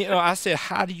 I mean, I said,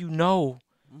 how do you know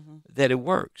that it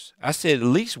works? I said, at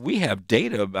least we have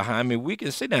data behind me. We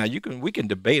can sit down. We can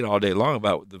debate all day long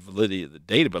about the validity of the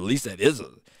data, but at least that is a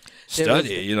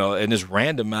study, and it's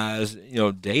randomized,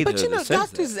 data. But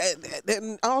doctors,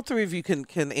 and all three of you can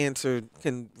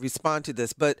respond to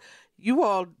this, but you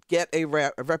all get a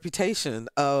reputation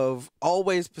of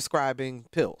always prescribing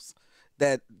pills.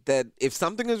 That if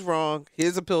something is wrong,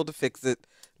 here's a pill to fix it.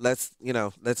 Let's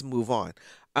move on.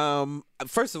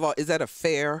 First of all, is that a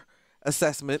fair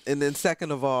assessment? And then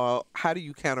second of all, how do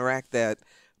you counteract that?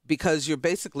 Because you're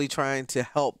basically trying to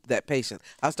help that patient.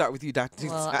 I'll start with you, Dr.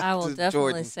 Well, Dr. I will definitely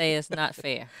Jordan. say it's not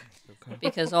fair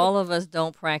because all of us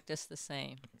don't practice the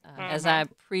same. As I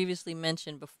previously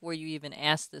mentioned before you even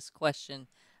asked this question,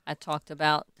 I talked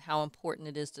about how important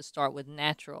it is to start with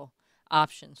natural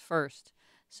options first.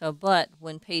 So, but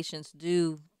when patients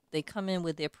they come in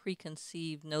with their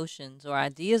preconceived notions or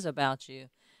ideas about you,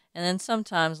 and then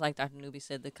sometimes, like Dr. Newby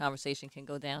said, the conversation can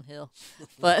go downhill.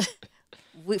 But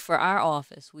for our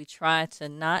office, we try to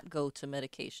not go to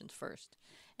medications first.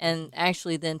 And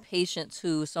actually then patients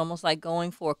who, it's almost like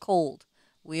going for a cold.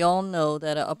 We all know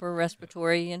that an upper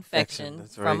respiratory infection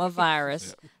That's from right. a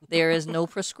virus There is no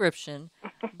prescription,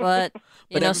 but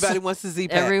everybody wants a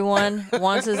Z-Pack. Everyone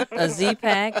wants a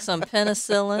Z-Pack, some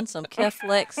penicillin, some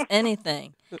Keflex,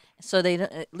 anything. So they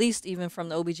at least even from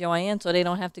the OBGYN, so they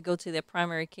don't have to go to their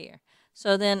primary care.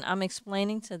 So then I'm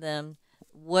explaining to them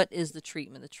what is the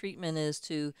treatment. The treatment is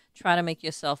to try to make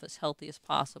yourself as healthy as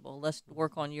possible. Let's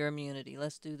work on your immunity.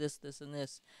 Let's do this, this, and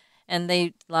this. And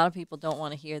a lot of people don't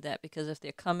want to hear that because if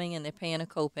they're coming and they're paying a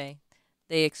copay,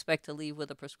 they expect to leave with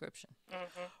a prescription.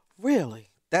 Mm-hmm.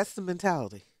 Really? That's the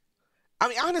mentality. I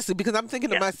mean, honestly, because I'm thinking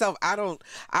to myself,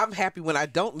 I'm happy when I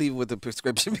don't leave with a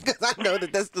prescription because I know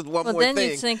that that's the one more thing. Well, then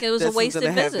you'd think it was a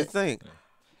wasted visit.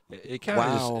 It kind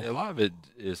of is, a lot of it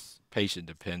is patient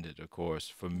dependent, of course.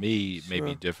 For me, it may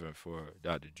be different for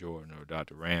Dr. Jordan or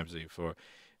Dr. Ramsey. For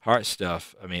heart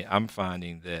stuff, I mean, I'm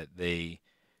finding that they,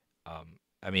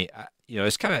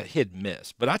 it's kind of hit and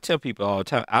miss. But I tell people all the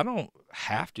time, I don't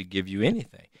have to give you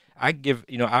anything. I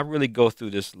really go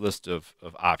through this list of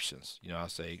options. I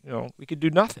say, we could do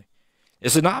nothing.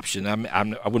 It's an option.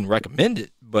 I wouldn't recommend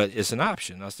it, but it's an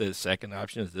option. I said, second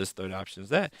option is this, third option is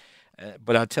that.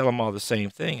 But I tell them all the same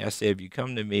thing. I say, if you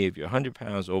come to me, if you're 100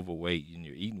 pounds overweight and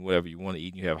you're eating whatever you want to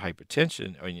eat and you have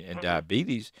hypertension and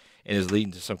diabetes and is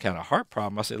leading to some kind of heart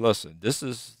problem, I say, listen, this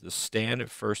is the standard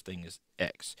first thing is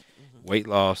X, weight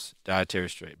loss, dietary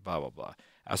restraint, blah, blah, blah.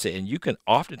 I say, and you can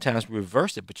oftentimes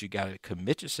reverse it, but you got to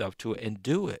commit yourself to it and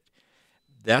do it.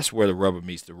 That's where the rubber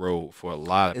meets the road for a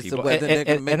lot of people.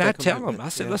 And I tell them, I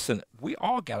say, listen, we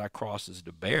all got our crosses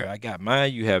to bear. I got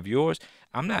mine, you have yours.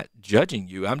 I'm not judging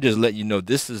you. I'm just letting you know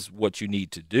this is what you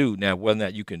need to do. Now, whether or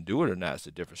not you can do it or not, it's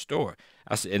a different story.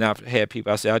 I said, and I've had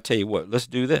people, I say, I'll tell you what, let's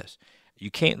do this. You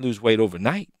can't lose weight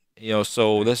overnight,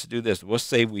 so let's do this. Let's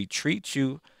say we treat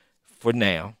you for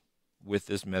now with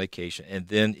this medication, and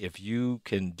then if you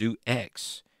can do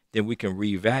X, then we can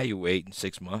reevaluate in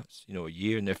 6 months, a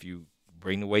year, and if you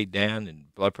bring the weight down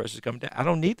and blood pressure's coming down, I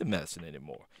don't need the medicine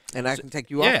anymore. And I can take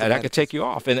you off. Yeah, and I can take you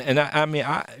off. And I mean,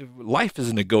 life is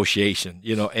a negotiation,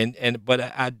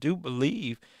 but I do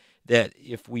believe that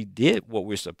if we did what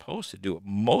we're supposed to do,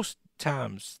 most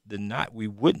times than not, we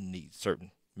wouldn't need certain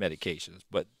medications.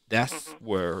 But that's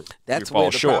where we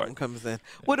fall short. Problem comes in.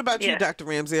 What about you, Dr.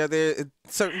 Ramsey? Are there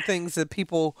certain things that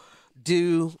people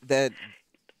do that?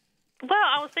 Well,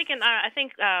 I was thinking, I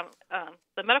think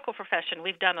the medical profession,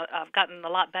 we've gotten a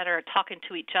lot better at talking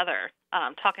to each other,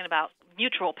 talking about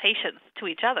mutual patients to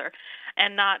each other,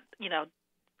 and not,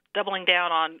 doubling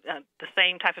down on the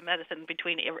same type of medicine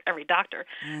between every doctor.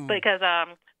 Because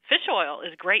fish oil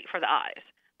is great for the eyes,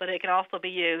 but it can also be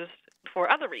used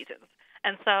for other reasons.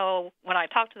 And so when I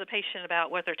talk to the patient about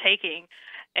what they're taking,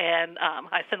 and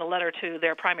I send a letter to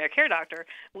their primary care doctor,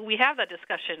 we have that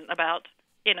discussion about,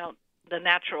 the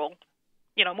natural,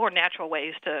 more natural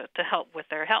ways to help with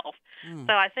their health.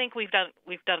 So I think we've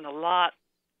done a lot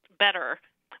better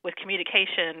with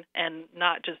communication and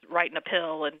not just writing a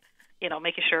pill and,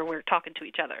 making sure we're talking to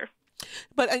each other.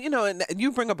 But, and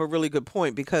you bring up a really good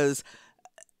point because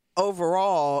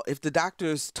overall, if the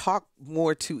doctors talk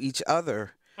more to each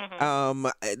other,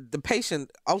 the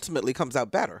patient ultimately comes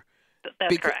out better.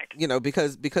 That's correct.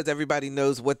 Because everybody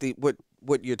knows what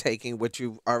you're taking, what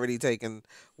you've already taken,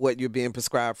 what you're being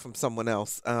prescribed from someone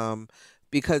else.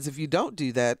 Because if you don't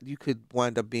do that, you could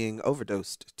wind up being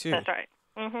overdosed too. That's right.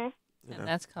 Mm-hmm. And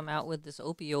that's come out with this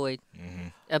opioid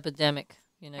epidemic.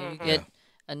 You get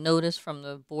a notice from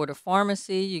the Board of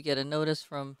Pharmacy. You get a notice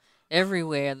from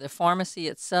everywhere. The pharmacy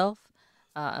itself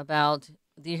about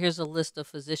here's a list of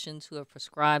physicians who have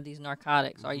prescribed these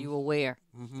narcotics. Are you aware?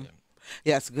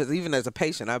 Yes, because even as a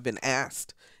patient, I've been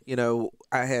asked,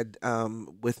 I had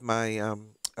with my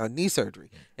knee surgery,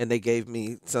 and they gave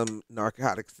me some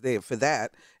narcotics there for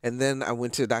that. And then I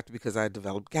went to the doctor because I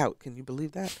developed gout. Can you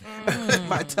believe that?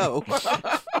 My toe.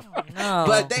 No.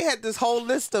 But they had this whole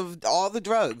list of all the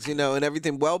drugs, and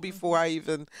everything well before I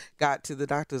even got to the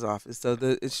doctor's office. So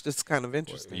it's just kind of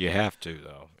interesting. You have to,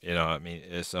 though.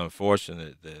 It's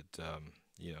unfortunate that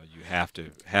you have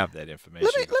to have that information.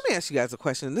 Let me ask you guys a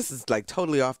question. This is like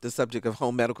totally off the subject of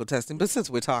home medical testing, but since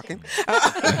we're talking,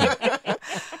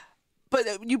 but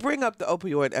you bring up the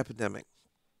opioid epidemic,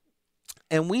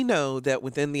 and we know that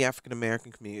within the African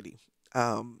American community,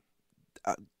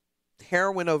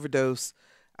 heroin overdose.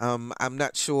 I'm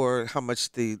not sure how much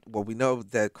we know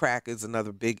that crack is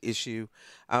another big issue.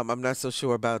 I'm not so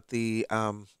sure about the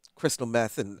crystal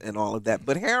meth and all of that.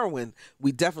 But heroin,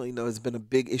 we definitely know has been a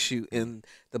big issue in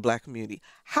the Black community.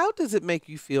 How does it make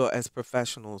you feel as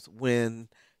professionals when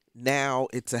now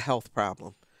it's a health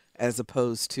problem as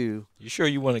opposed to... You sure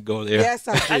you want to go there? Yes,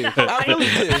 I do. I really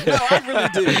do. No, I really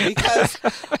do.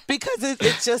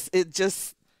 Because it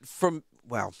just from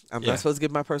well, I'm Yeah. not supposed to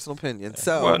give my personal opinion.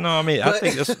 So, Well, no, I mean, I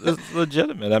think it's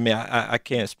legitimate. I mean, I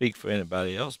can't speak for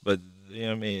anybody else, but you know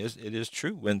what I mean, it is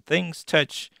true. When things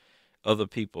touch other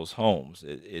people's homes,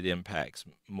 it impacts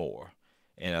more.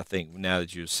 And I think now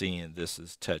that you're seeing this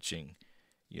is touching,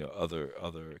 other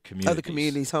communities. Other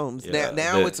communities' homes. Yeah,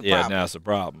 Now it's a problem. Yeah, now it's a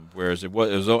problem. Whereas it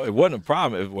wasn't a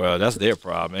problem. Well, that's their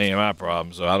problem. It ain't my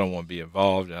problem. So I don't want to be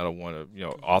involved. And I don't want to,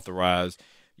 authorize,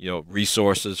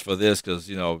 resources for this because,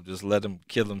 just let them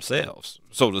kill themselves,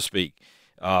 so to speak.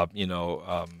 And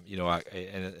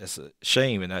it's a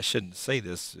shame, and I shouldn't say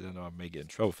this. I may get in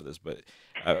trouble for this, but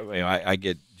I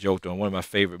get joked on. One of my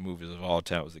favorite movies of all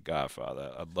time was The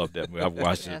Godfather. I love that movie. I've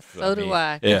watched it. So do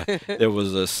I. Yeah, there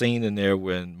was a scene in there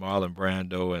when Marlon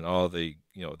Brando and all the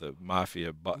the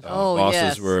mafia bosses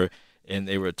yes. were, and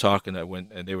they were talking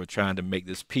and they were trying to make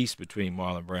this peace between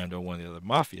Marlon Brando and one of the other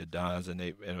mafia dons, and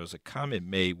there was a comment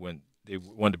made when they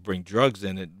wanted to bring drugs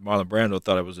in, and Marlon Brando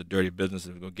thought it was a dirty business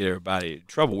and was going to get everybody in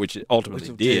trouble, which it ultimately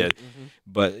did. Mm-hmm.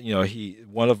 But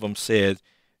one of them said,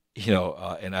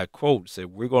 and I quote,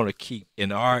 said, "We're going to keep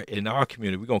in our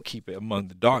community, we're going to keep it among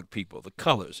the dark people, the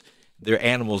colors. They're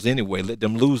animals anyway. Let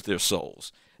them lose their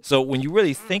souls." So when you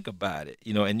really think about it,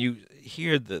 and you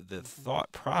hear the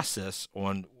thought process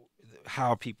on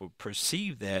how people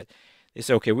perceive that, they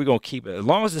say, okay, we're going to keep it as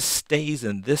long as it stays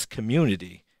in this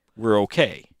community, we're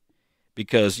okay.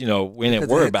 Because, we didn't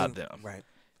worry about them. Right.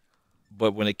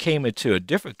 But when it came into a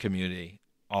different community,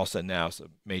 all of a sudden now it's a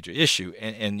major issue.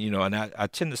 And I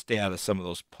tend to stay out of some of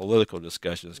those political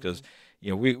discussions because,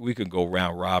 we can go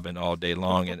round robin all day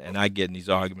long. And I get in these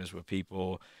arguments with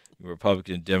people,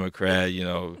 Republican, Democrat,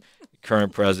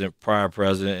 current president, prior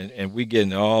president, and we get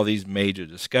into all these major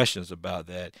discussions about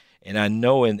that. And I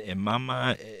know in my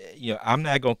mind, I'm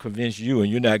not going to convince you and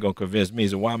you're not going to convince me.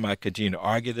 So why am I continuing to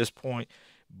argue this point?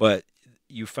 But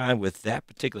you find with that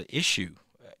particular issue,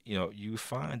 you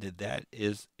find that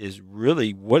is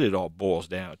really what it all boils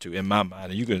down to in my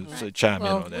mind. And you can chime in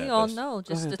on that. We all know,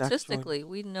 just statistically,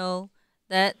 we know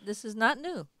that this is not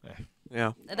new.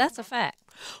 Yeah. That's a fact.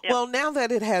 Yep. Well, now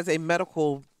that it has a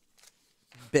medical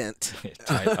bent,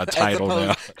 a title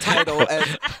now.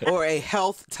 or a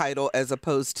health title as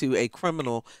opposed to a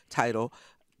criminal title,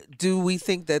 do we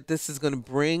think that this is going to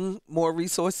bring more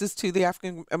resources to the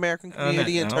African American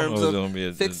community in terms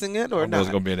of fixing it, or not? It's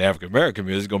going to be an African American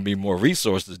community. It's going to be more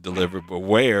resources delivered, but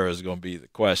where is going to be the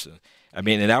question. I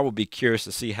mean, and I would be curious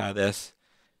to see how that's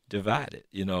divided.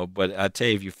 But I tell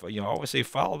you, I always say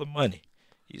follow the money.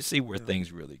 You see where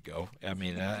things really go. I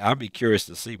mean, I'd be curious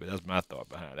to see, but that's my thought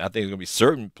behind it. I think there's going to be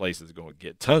certain places going to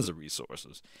get tons of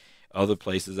resources. Other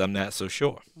places, I'm not so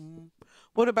sure.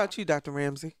 What about you, Dr.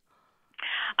 Ramsey?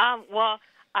 Well,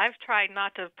 I've tried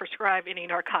not to prescribe any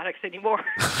narcotics anymore.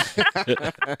 But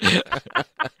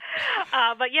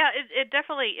yeah, it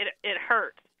definitely it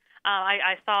hurts.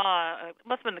 I saw it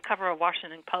must have been the cover of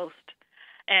Washington Post,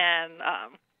 and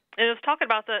it was talking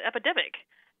about the epidemic.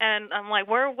 And I'm like,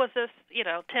 where was this,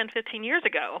 10, 15 years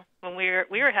ago when we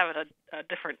were having a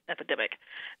different epidemic?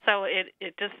 So it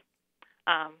just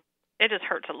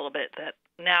hurts a little bit that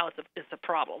now it's a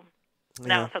problem.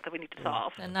 Now it's something we need to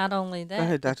solve. And not only that, Go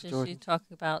ahead, Dr. but Jordan. you talk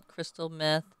about crystal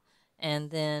meth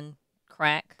and then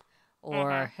crack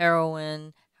or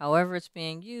heroin. However it's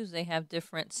being used, they have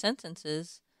different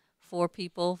sentences for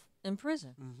people in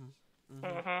prison.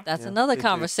 That's another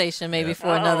conversation maybe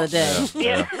for another day.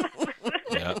 Yeah,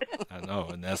 I know,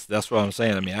 and that's what I'm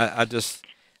saying. I mean,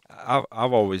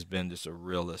 I've always been just a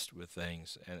realist with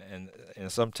things, and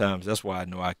sometimes that's why I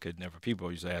know I could never.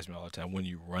 People used to ask me all the time, "When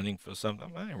you running for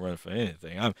something?" I ain't running for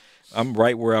anything. I'm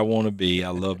right where I want to be. I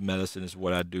love medicine; it's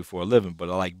what I do for a living. But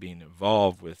I like being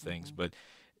involved with things. But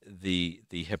the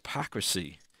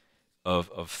hypocrisy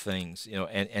of things,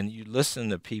 and you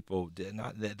listen to people.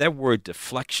 That word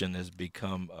deflection has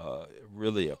become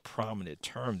really a prominent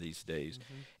term these days,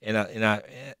 and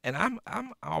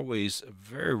I'm always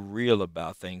very real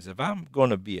about things. If I'm going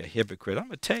to be a hypocrite, I'm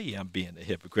going to tell you I'm being a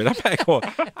hypocrite. I'm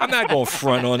not going to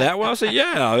front on that. Well, I say,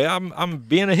 yeah, I'm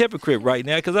being a hypocrite right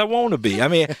now because I want to be. I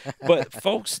mean, but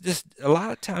folks, just a lot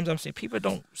of times I'm saying people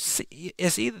don't see.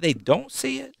 It's either they don't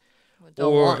see it.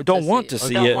 Or don't want to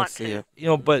see it.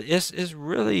 But it's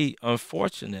really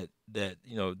unfortunate that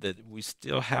that we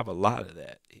still have a lot of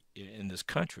that in this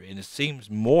country, and it seems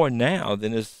more now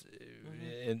than it's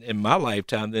in my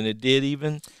lifetime than it did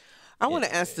even. I want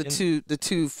to ask the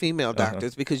two female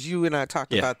doctors because you and I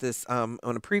talked about this on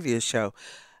a previous show.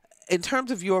 In terms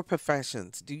of your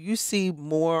professions, do you see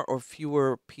more or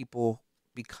fewer people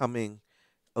becoming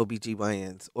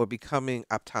OBGYNs or becoming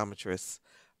optometrists?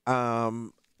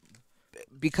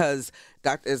 because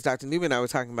as Dr. Newby and I were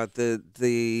talking about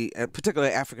the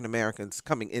particularly African Americans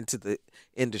coming into the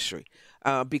industry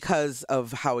because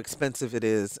of how expensive it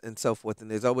is and so forth.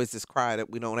 And there's always this cry that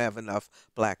we don't have enough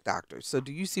black doctors. So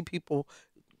do you see people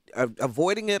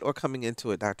avoiding it or coming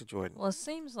into it, Dr. Jordan? Well, it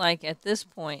seems like at this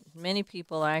point, many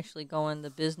people are actually going the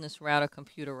business route or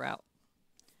computer route.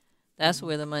 That's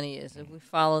where the money is. If we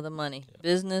follow the money,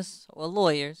 business or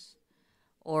lawyers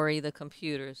or either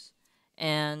computers.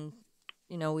 And,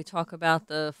 you know, we talk about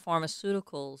the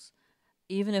pharmaceuticals.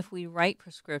 Even if we write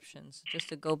prescriptions, just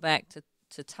to go back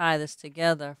to tie this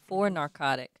together for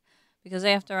narcotic, because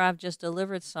after I've just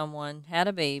delivered someone, had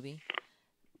a baby,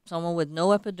 someone with no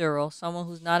epidural, someone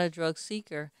who's not a drug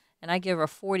seeker, and I give her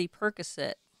 40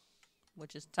 Percocet,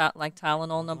 which is like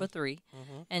Tylenol number 3,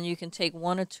 and you can take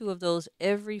 1 or 2 of those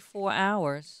every 4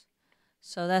 hours.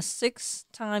 So that's 6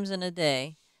 times in a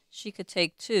day. She could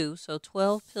take 2, so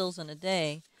 12 pills in a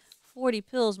day. 40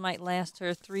 pills might last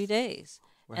her 3 days.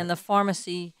 Right. And the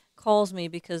pharmacy calls me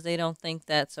because they don't think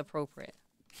that's appropriate.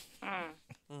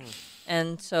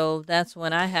 And so that's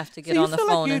when I have to get on the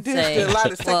phone and say, a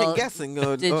lot of second guessing.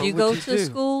 Did you go to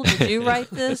school? Did you write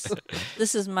this?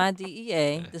 This is my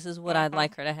DEA. This is what I'd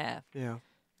like her to have. Yeah.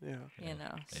 You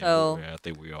know, so I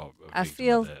think we all. I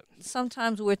feel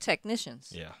sometimes we're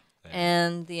technicians. Yeah.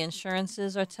 And the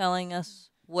insurances are telling us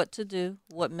what to do,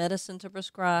 what medicine to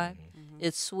prescribe.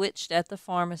 It's switched at the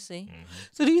pharmacy.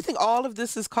 So do you think all of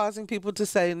this is causing people to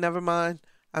say, never mind,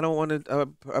 I don't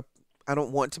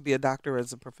want to be a doctor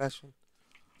as a profession?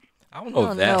 I don't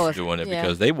know if that's doing it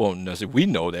because they won't necessarily. We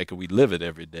know that because we live it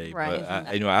every day. Right. But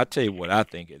I tell you what I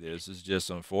think it is. It's just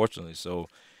unfortunately so.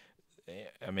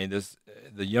 I mean,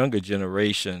 the younger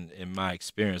generation, in my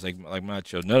experience, like my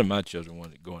children, none of my children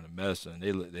wanted to go into medicine.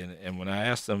 And when I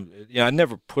asked them, I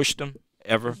never pushed them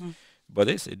ever. But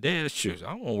they said, Dad, sure,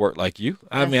 I don't want to work like you.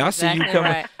 I mean, I see you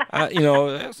coming. Right.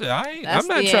 I said, I'm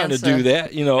not trying to do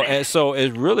that. And so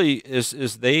it really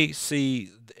is they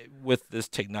see with this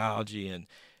technology and,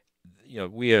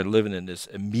 we are living in this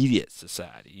immediate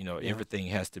society. Everything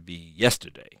has to be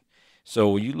yesterday. So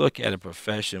when you look at a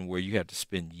profession where you have to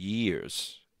spend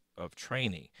years of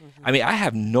training, I mean, I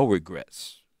have no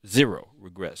regrets. 0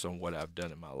 regrets on what I've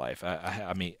done in my life.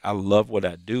 I mean, I love what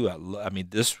I do. I mean,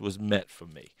 this was meant for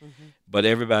me. But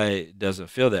everybody doesn't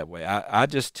feel that way. I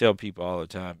just tell people all the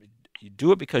time, you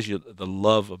do it because you're the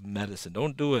love of medicine.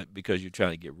 Don't do it because you're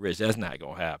trying to get rich. That's not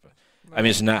going to happen. Right. I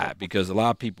mean, it's not, because a lot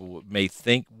of people may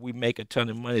think we make a ton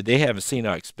of money. They haven't seen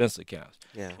our expense accounts.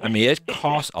 Yeah. I mean, it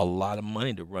costs a lot of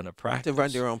money to run a practice. To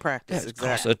run your own practice. Yeah, it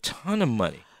costs a ton of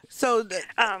money. So,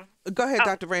 go ahead,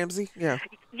 Dr. Ramsey. Yeah.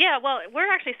 Yeah, well,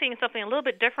 we're actually seeing something a little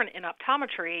bit different in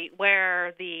optometry,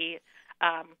 where the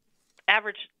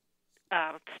average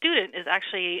student is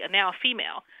actually now a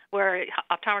female, where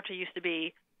optometry used to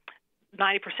be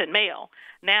 90% male.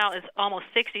 Now it's almost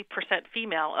 60%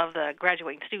 female of the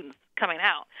graduating students coming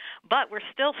out. But we're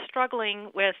still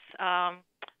struggling with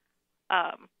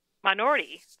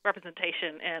minority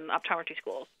representation in optometry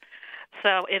schools.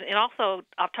 So, and also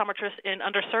optometrists in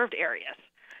underserved areas.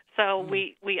 So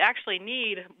we actually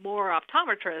need more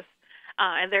optometrists,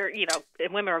 and they're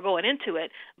and women are going into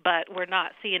it, but we're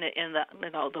not seeing it in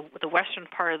the western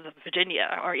part of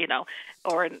Virginia,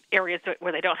 or in areas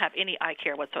where they don't have any eye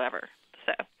care whatsoever.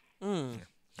 So.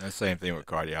 The same thing with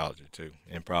cardiology too,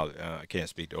 and probably I can't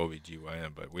speak to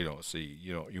OB/GYN, but we don't see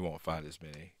you won't find as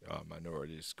many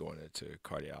minorities going into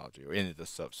cardiology or any of the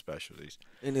subspecialties.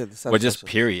 Or just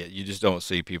period, you just don't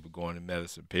see people going to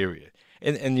medicine. Period.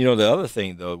 And the other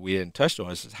thing though we hadn't touched on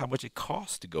is how much it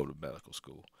costs to go to medical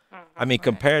school. I mean,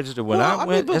 compared to when I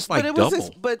went, it's like double.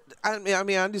 But I mean,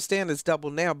 I understand it's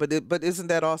double now, but isn't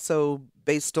that also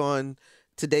based on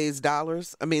today's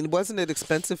dollars? I mean, wasn't it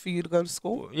expensive for you to go to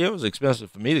school? Yeah, it was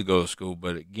expensive for me to go to school,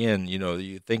 but again,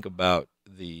 you think about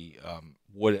the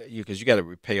because you got to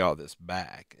repay all this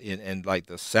back, and like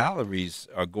the salaries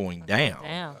are going down.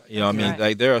 I mean,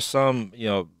 like there are some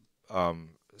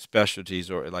specialties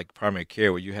or like primary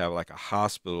care where you have like a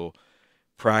hospital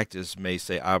practice may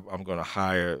say I'm going to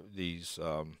hire these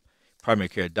primary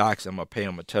care docs, I'm going to pay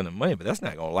them a ton of money, but that's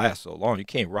not going to last so long. You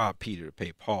can't rob Peter to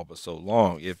pay Paul, but so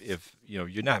long. If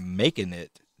you're not making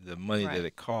it the money that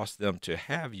it costs them to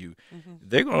have you,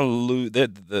 they're going to lose.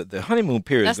 The honeymoon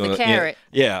period is going to end. That's the carrot.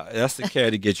 Yeah, that's the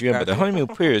carrot to get you in, but the honeymoon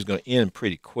period is going to end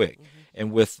pretty quick.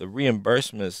 And with the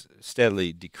reimbursements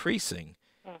steadily decreasing,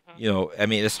 I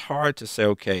mean, it's hard to say,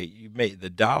 okay, the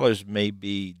dollars may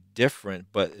be different,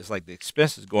 but it's like the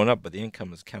expense is going up, but the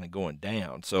income is kind of going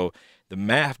down. So the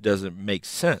math doesn't make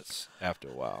sense after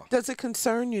a while. Does it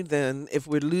concern you then if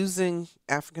we're losing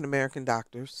African American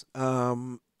doctors?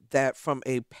 that from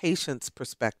a patient's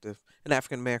perspective, an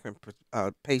African-American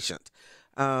patient,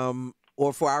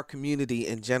 or for our community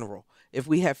in general, if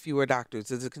we have fewer doctors,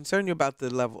 does it concern you about the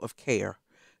level of care?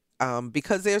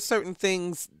 Because there are certain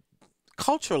things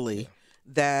culturally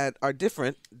that are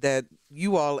different that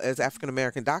you all as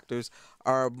African-American doctors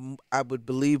are, I would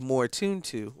believe, more attuned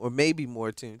to, or maybe more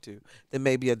attuned to, than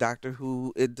maybe a doctor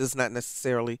who it does not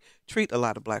necessarily treat a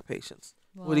lot of black patients.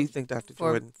 Well, what do you think, Dr.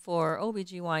 Jordan? For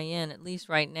OBGYN, at least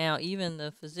right now, even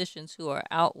the physicians who are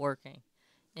out working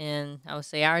in, I would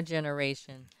say, our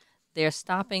generation, they're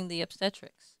stopping the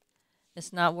obstetrics.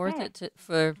 It's not worth it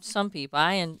for some people.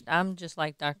 I'm just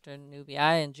like Dr. Newby.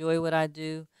 I enjoy what I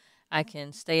do. I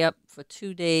can stay up for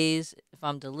 2 days. If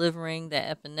I'm delivering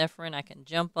that epinephrine, I can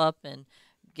jump up and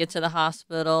get to the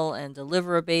hospital and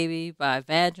deliver a baby by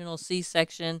vaginal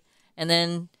C-section and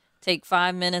then take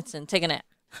 5 minutes and take a nap.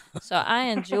 So I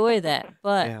enjoy that.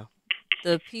 But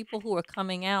the people who are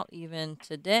coming out even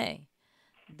today,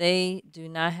 they do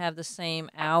not have the same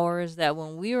hours that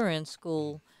when we were in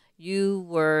school, you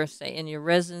were, say, in your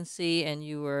residency and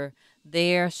you were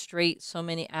there straight so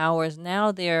many hours.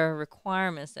 Now there are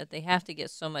requirements that they have to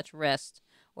get so much rest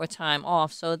or time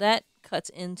off. So that cuts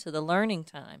into the learning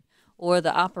time or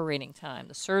the operating time,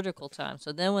 the surgical time.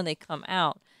 So then when they come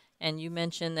out, and you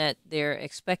mentioned that they're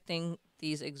expecting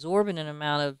these exorbitant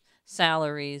amount of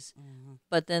salaries,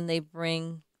 but then they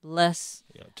bring less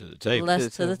to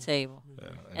the table. Yeah,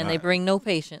 and they bring no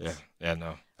patients.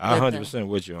 No. I'm 100%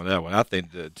 with you on that one. I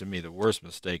think, to me, the worst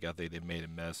mistake I think they made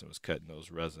in medicine was cutting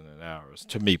those resident hours,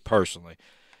 to me personally.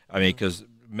 I mean, because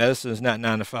medicine is not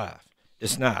 9 to 5.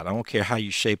 It's not. I don't care how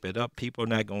you shape it up. People are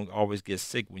not going to always get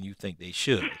sick when you think they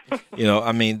should.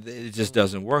 I mean, it just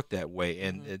doesn't work that way.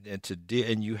 And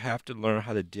and you have to learn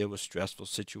how to deal with stressful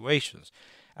situations.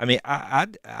 I mean,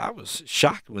 I was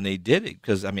shocked when they did it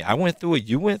because, I mean, I went through it.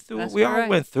 You went through it. We all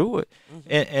went through it.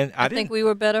 And I think we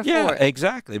were better for it. Yeah,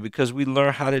 exactly, because we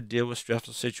learn how to deal with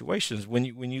stressful situations. When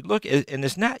you look at, and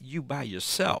it's not you by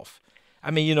yourself. I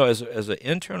mean, as an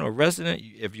intern or resident,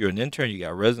 if you're an intern, you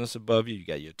got residents above you, you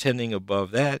got your attending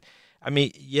above that. I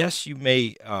mean, yes, you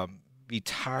may be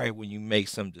tired when you make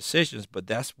some decisions, but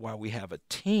that's why we have a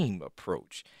team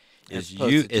approach. It's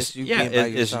the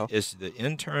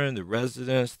intern, the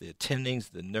residents, the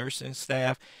attendings, the nursing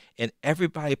staff, and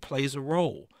everybody plays a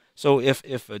role. So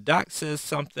if a doc says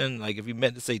something, like if he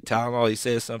meant to say Tylenol, he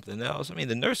says something else, I mean,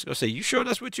 the nurse is going to say, you sure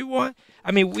that's what you want?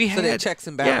 I mean, So there are checks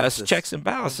and balances. Yeah, it's checks and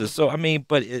balances. So, I mean,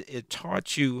 but it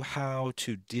taught you how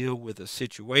to deal with a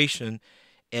situation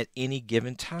at any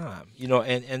given time.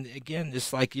 And again,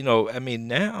 it's like, I mean,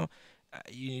 now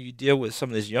you deal with some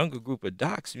of this younger group of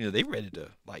docs, they ready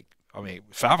to,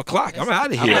 5 o'clock, I'm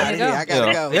out of here. I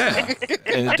gotta go. Yeah,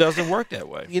 and it doesn't work that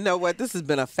way. You know what? This has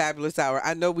been a fabulous hour.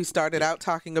 I know we started out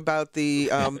talking about the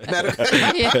medical,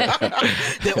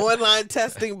 the online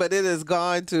testing, but it has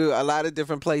gone to a lot of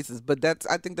different places. But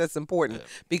I think that's important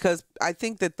because I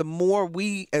think that the more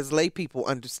we as lay people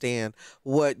understand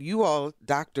what you all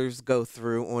doctors go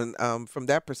through on from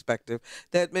that perspective,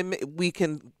 that we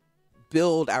can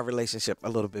build our relationship a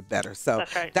little bit better. So,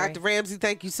 right, Dr. Ramsey,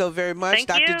 thank you so very much. Thank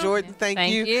Dr. you. Jordan,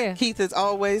 thank you. Keith, as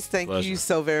always, thank you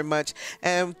so very much.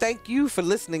 And thank you for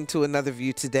listening to Another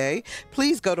View today.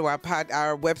 Please go to our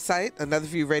website,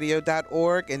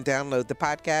 anotherviewradio.org, and download the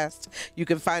podcast. You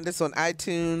can find us on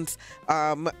iTunes,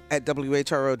 at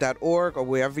WHRO.org, or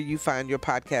wherever you find your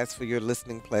podcast for your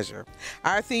listening pleasure.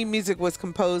 Our theme music was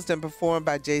composed and performed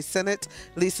by Jay Sennett.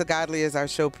 Lisa Godley is our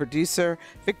show producer.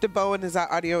 Victor Bowen is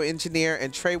our audio engineer.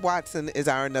 And Trey Watson is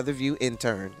our Another View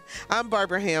intern. I'm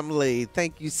Barbara Ham Lee.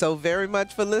 Thank you so very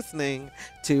much for listening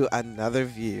to Another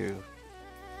View.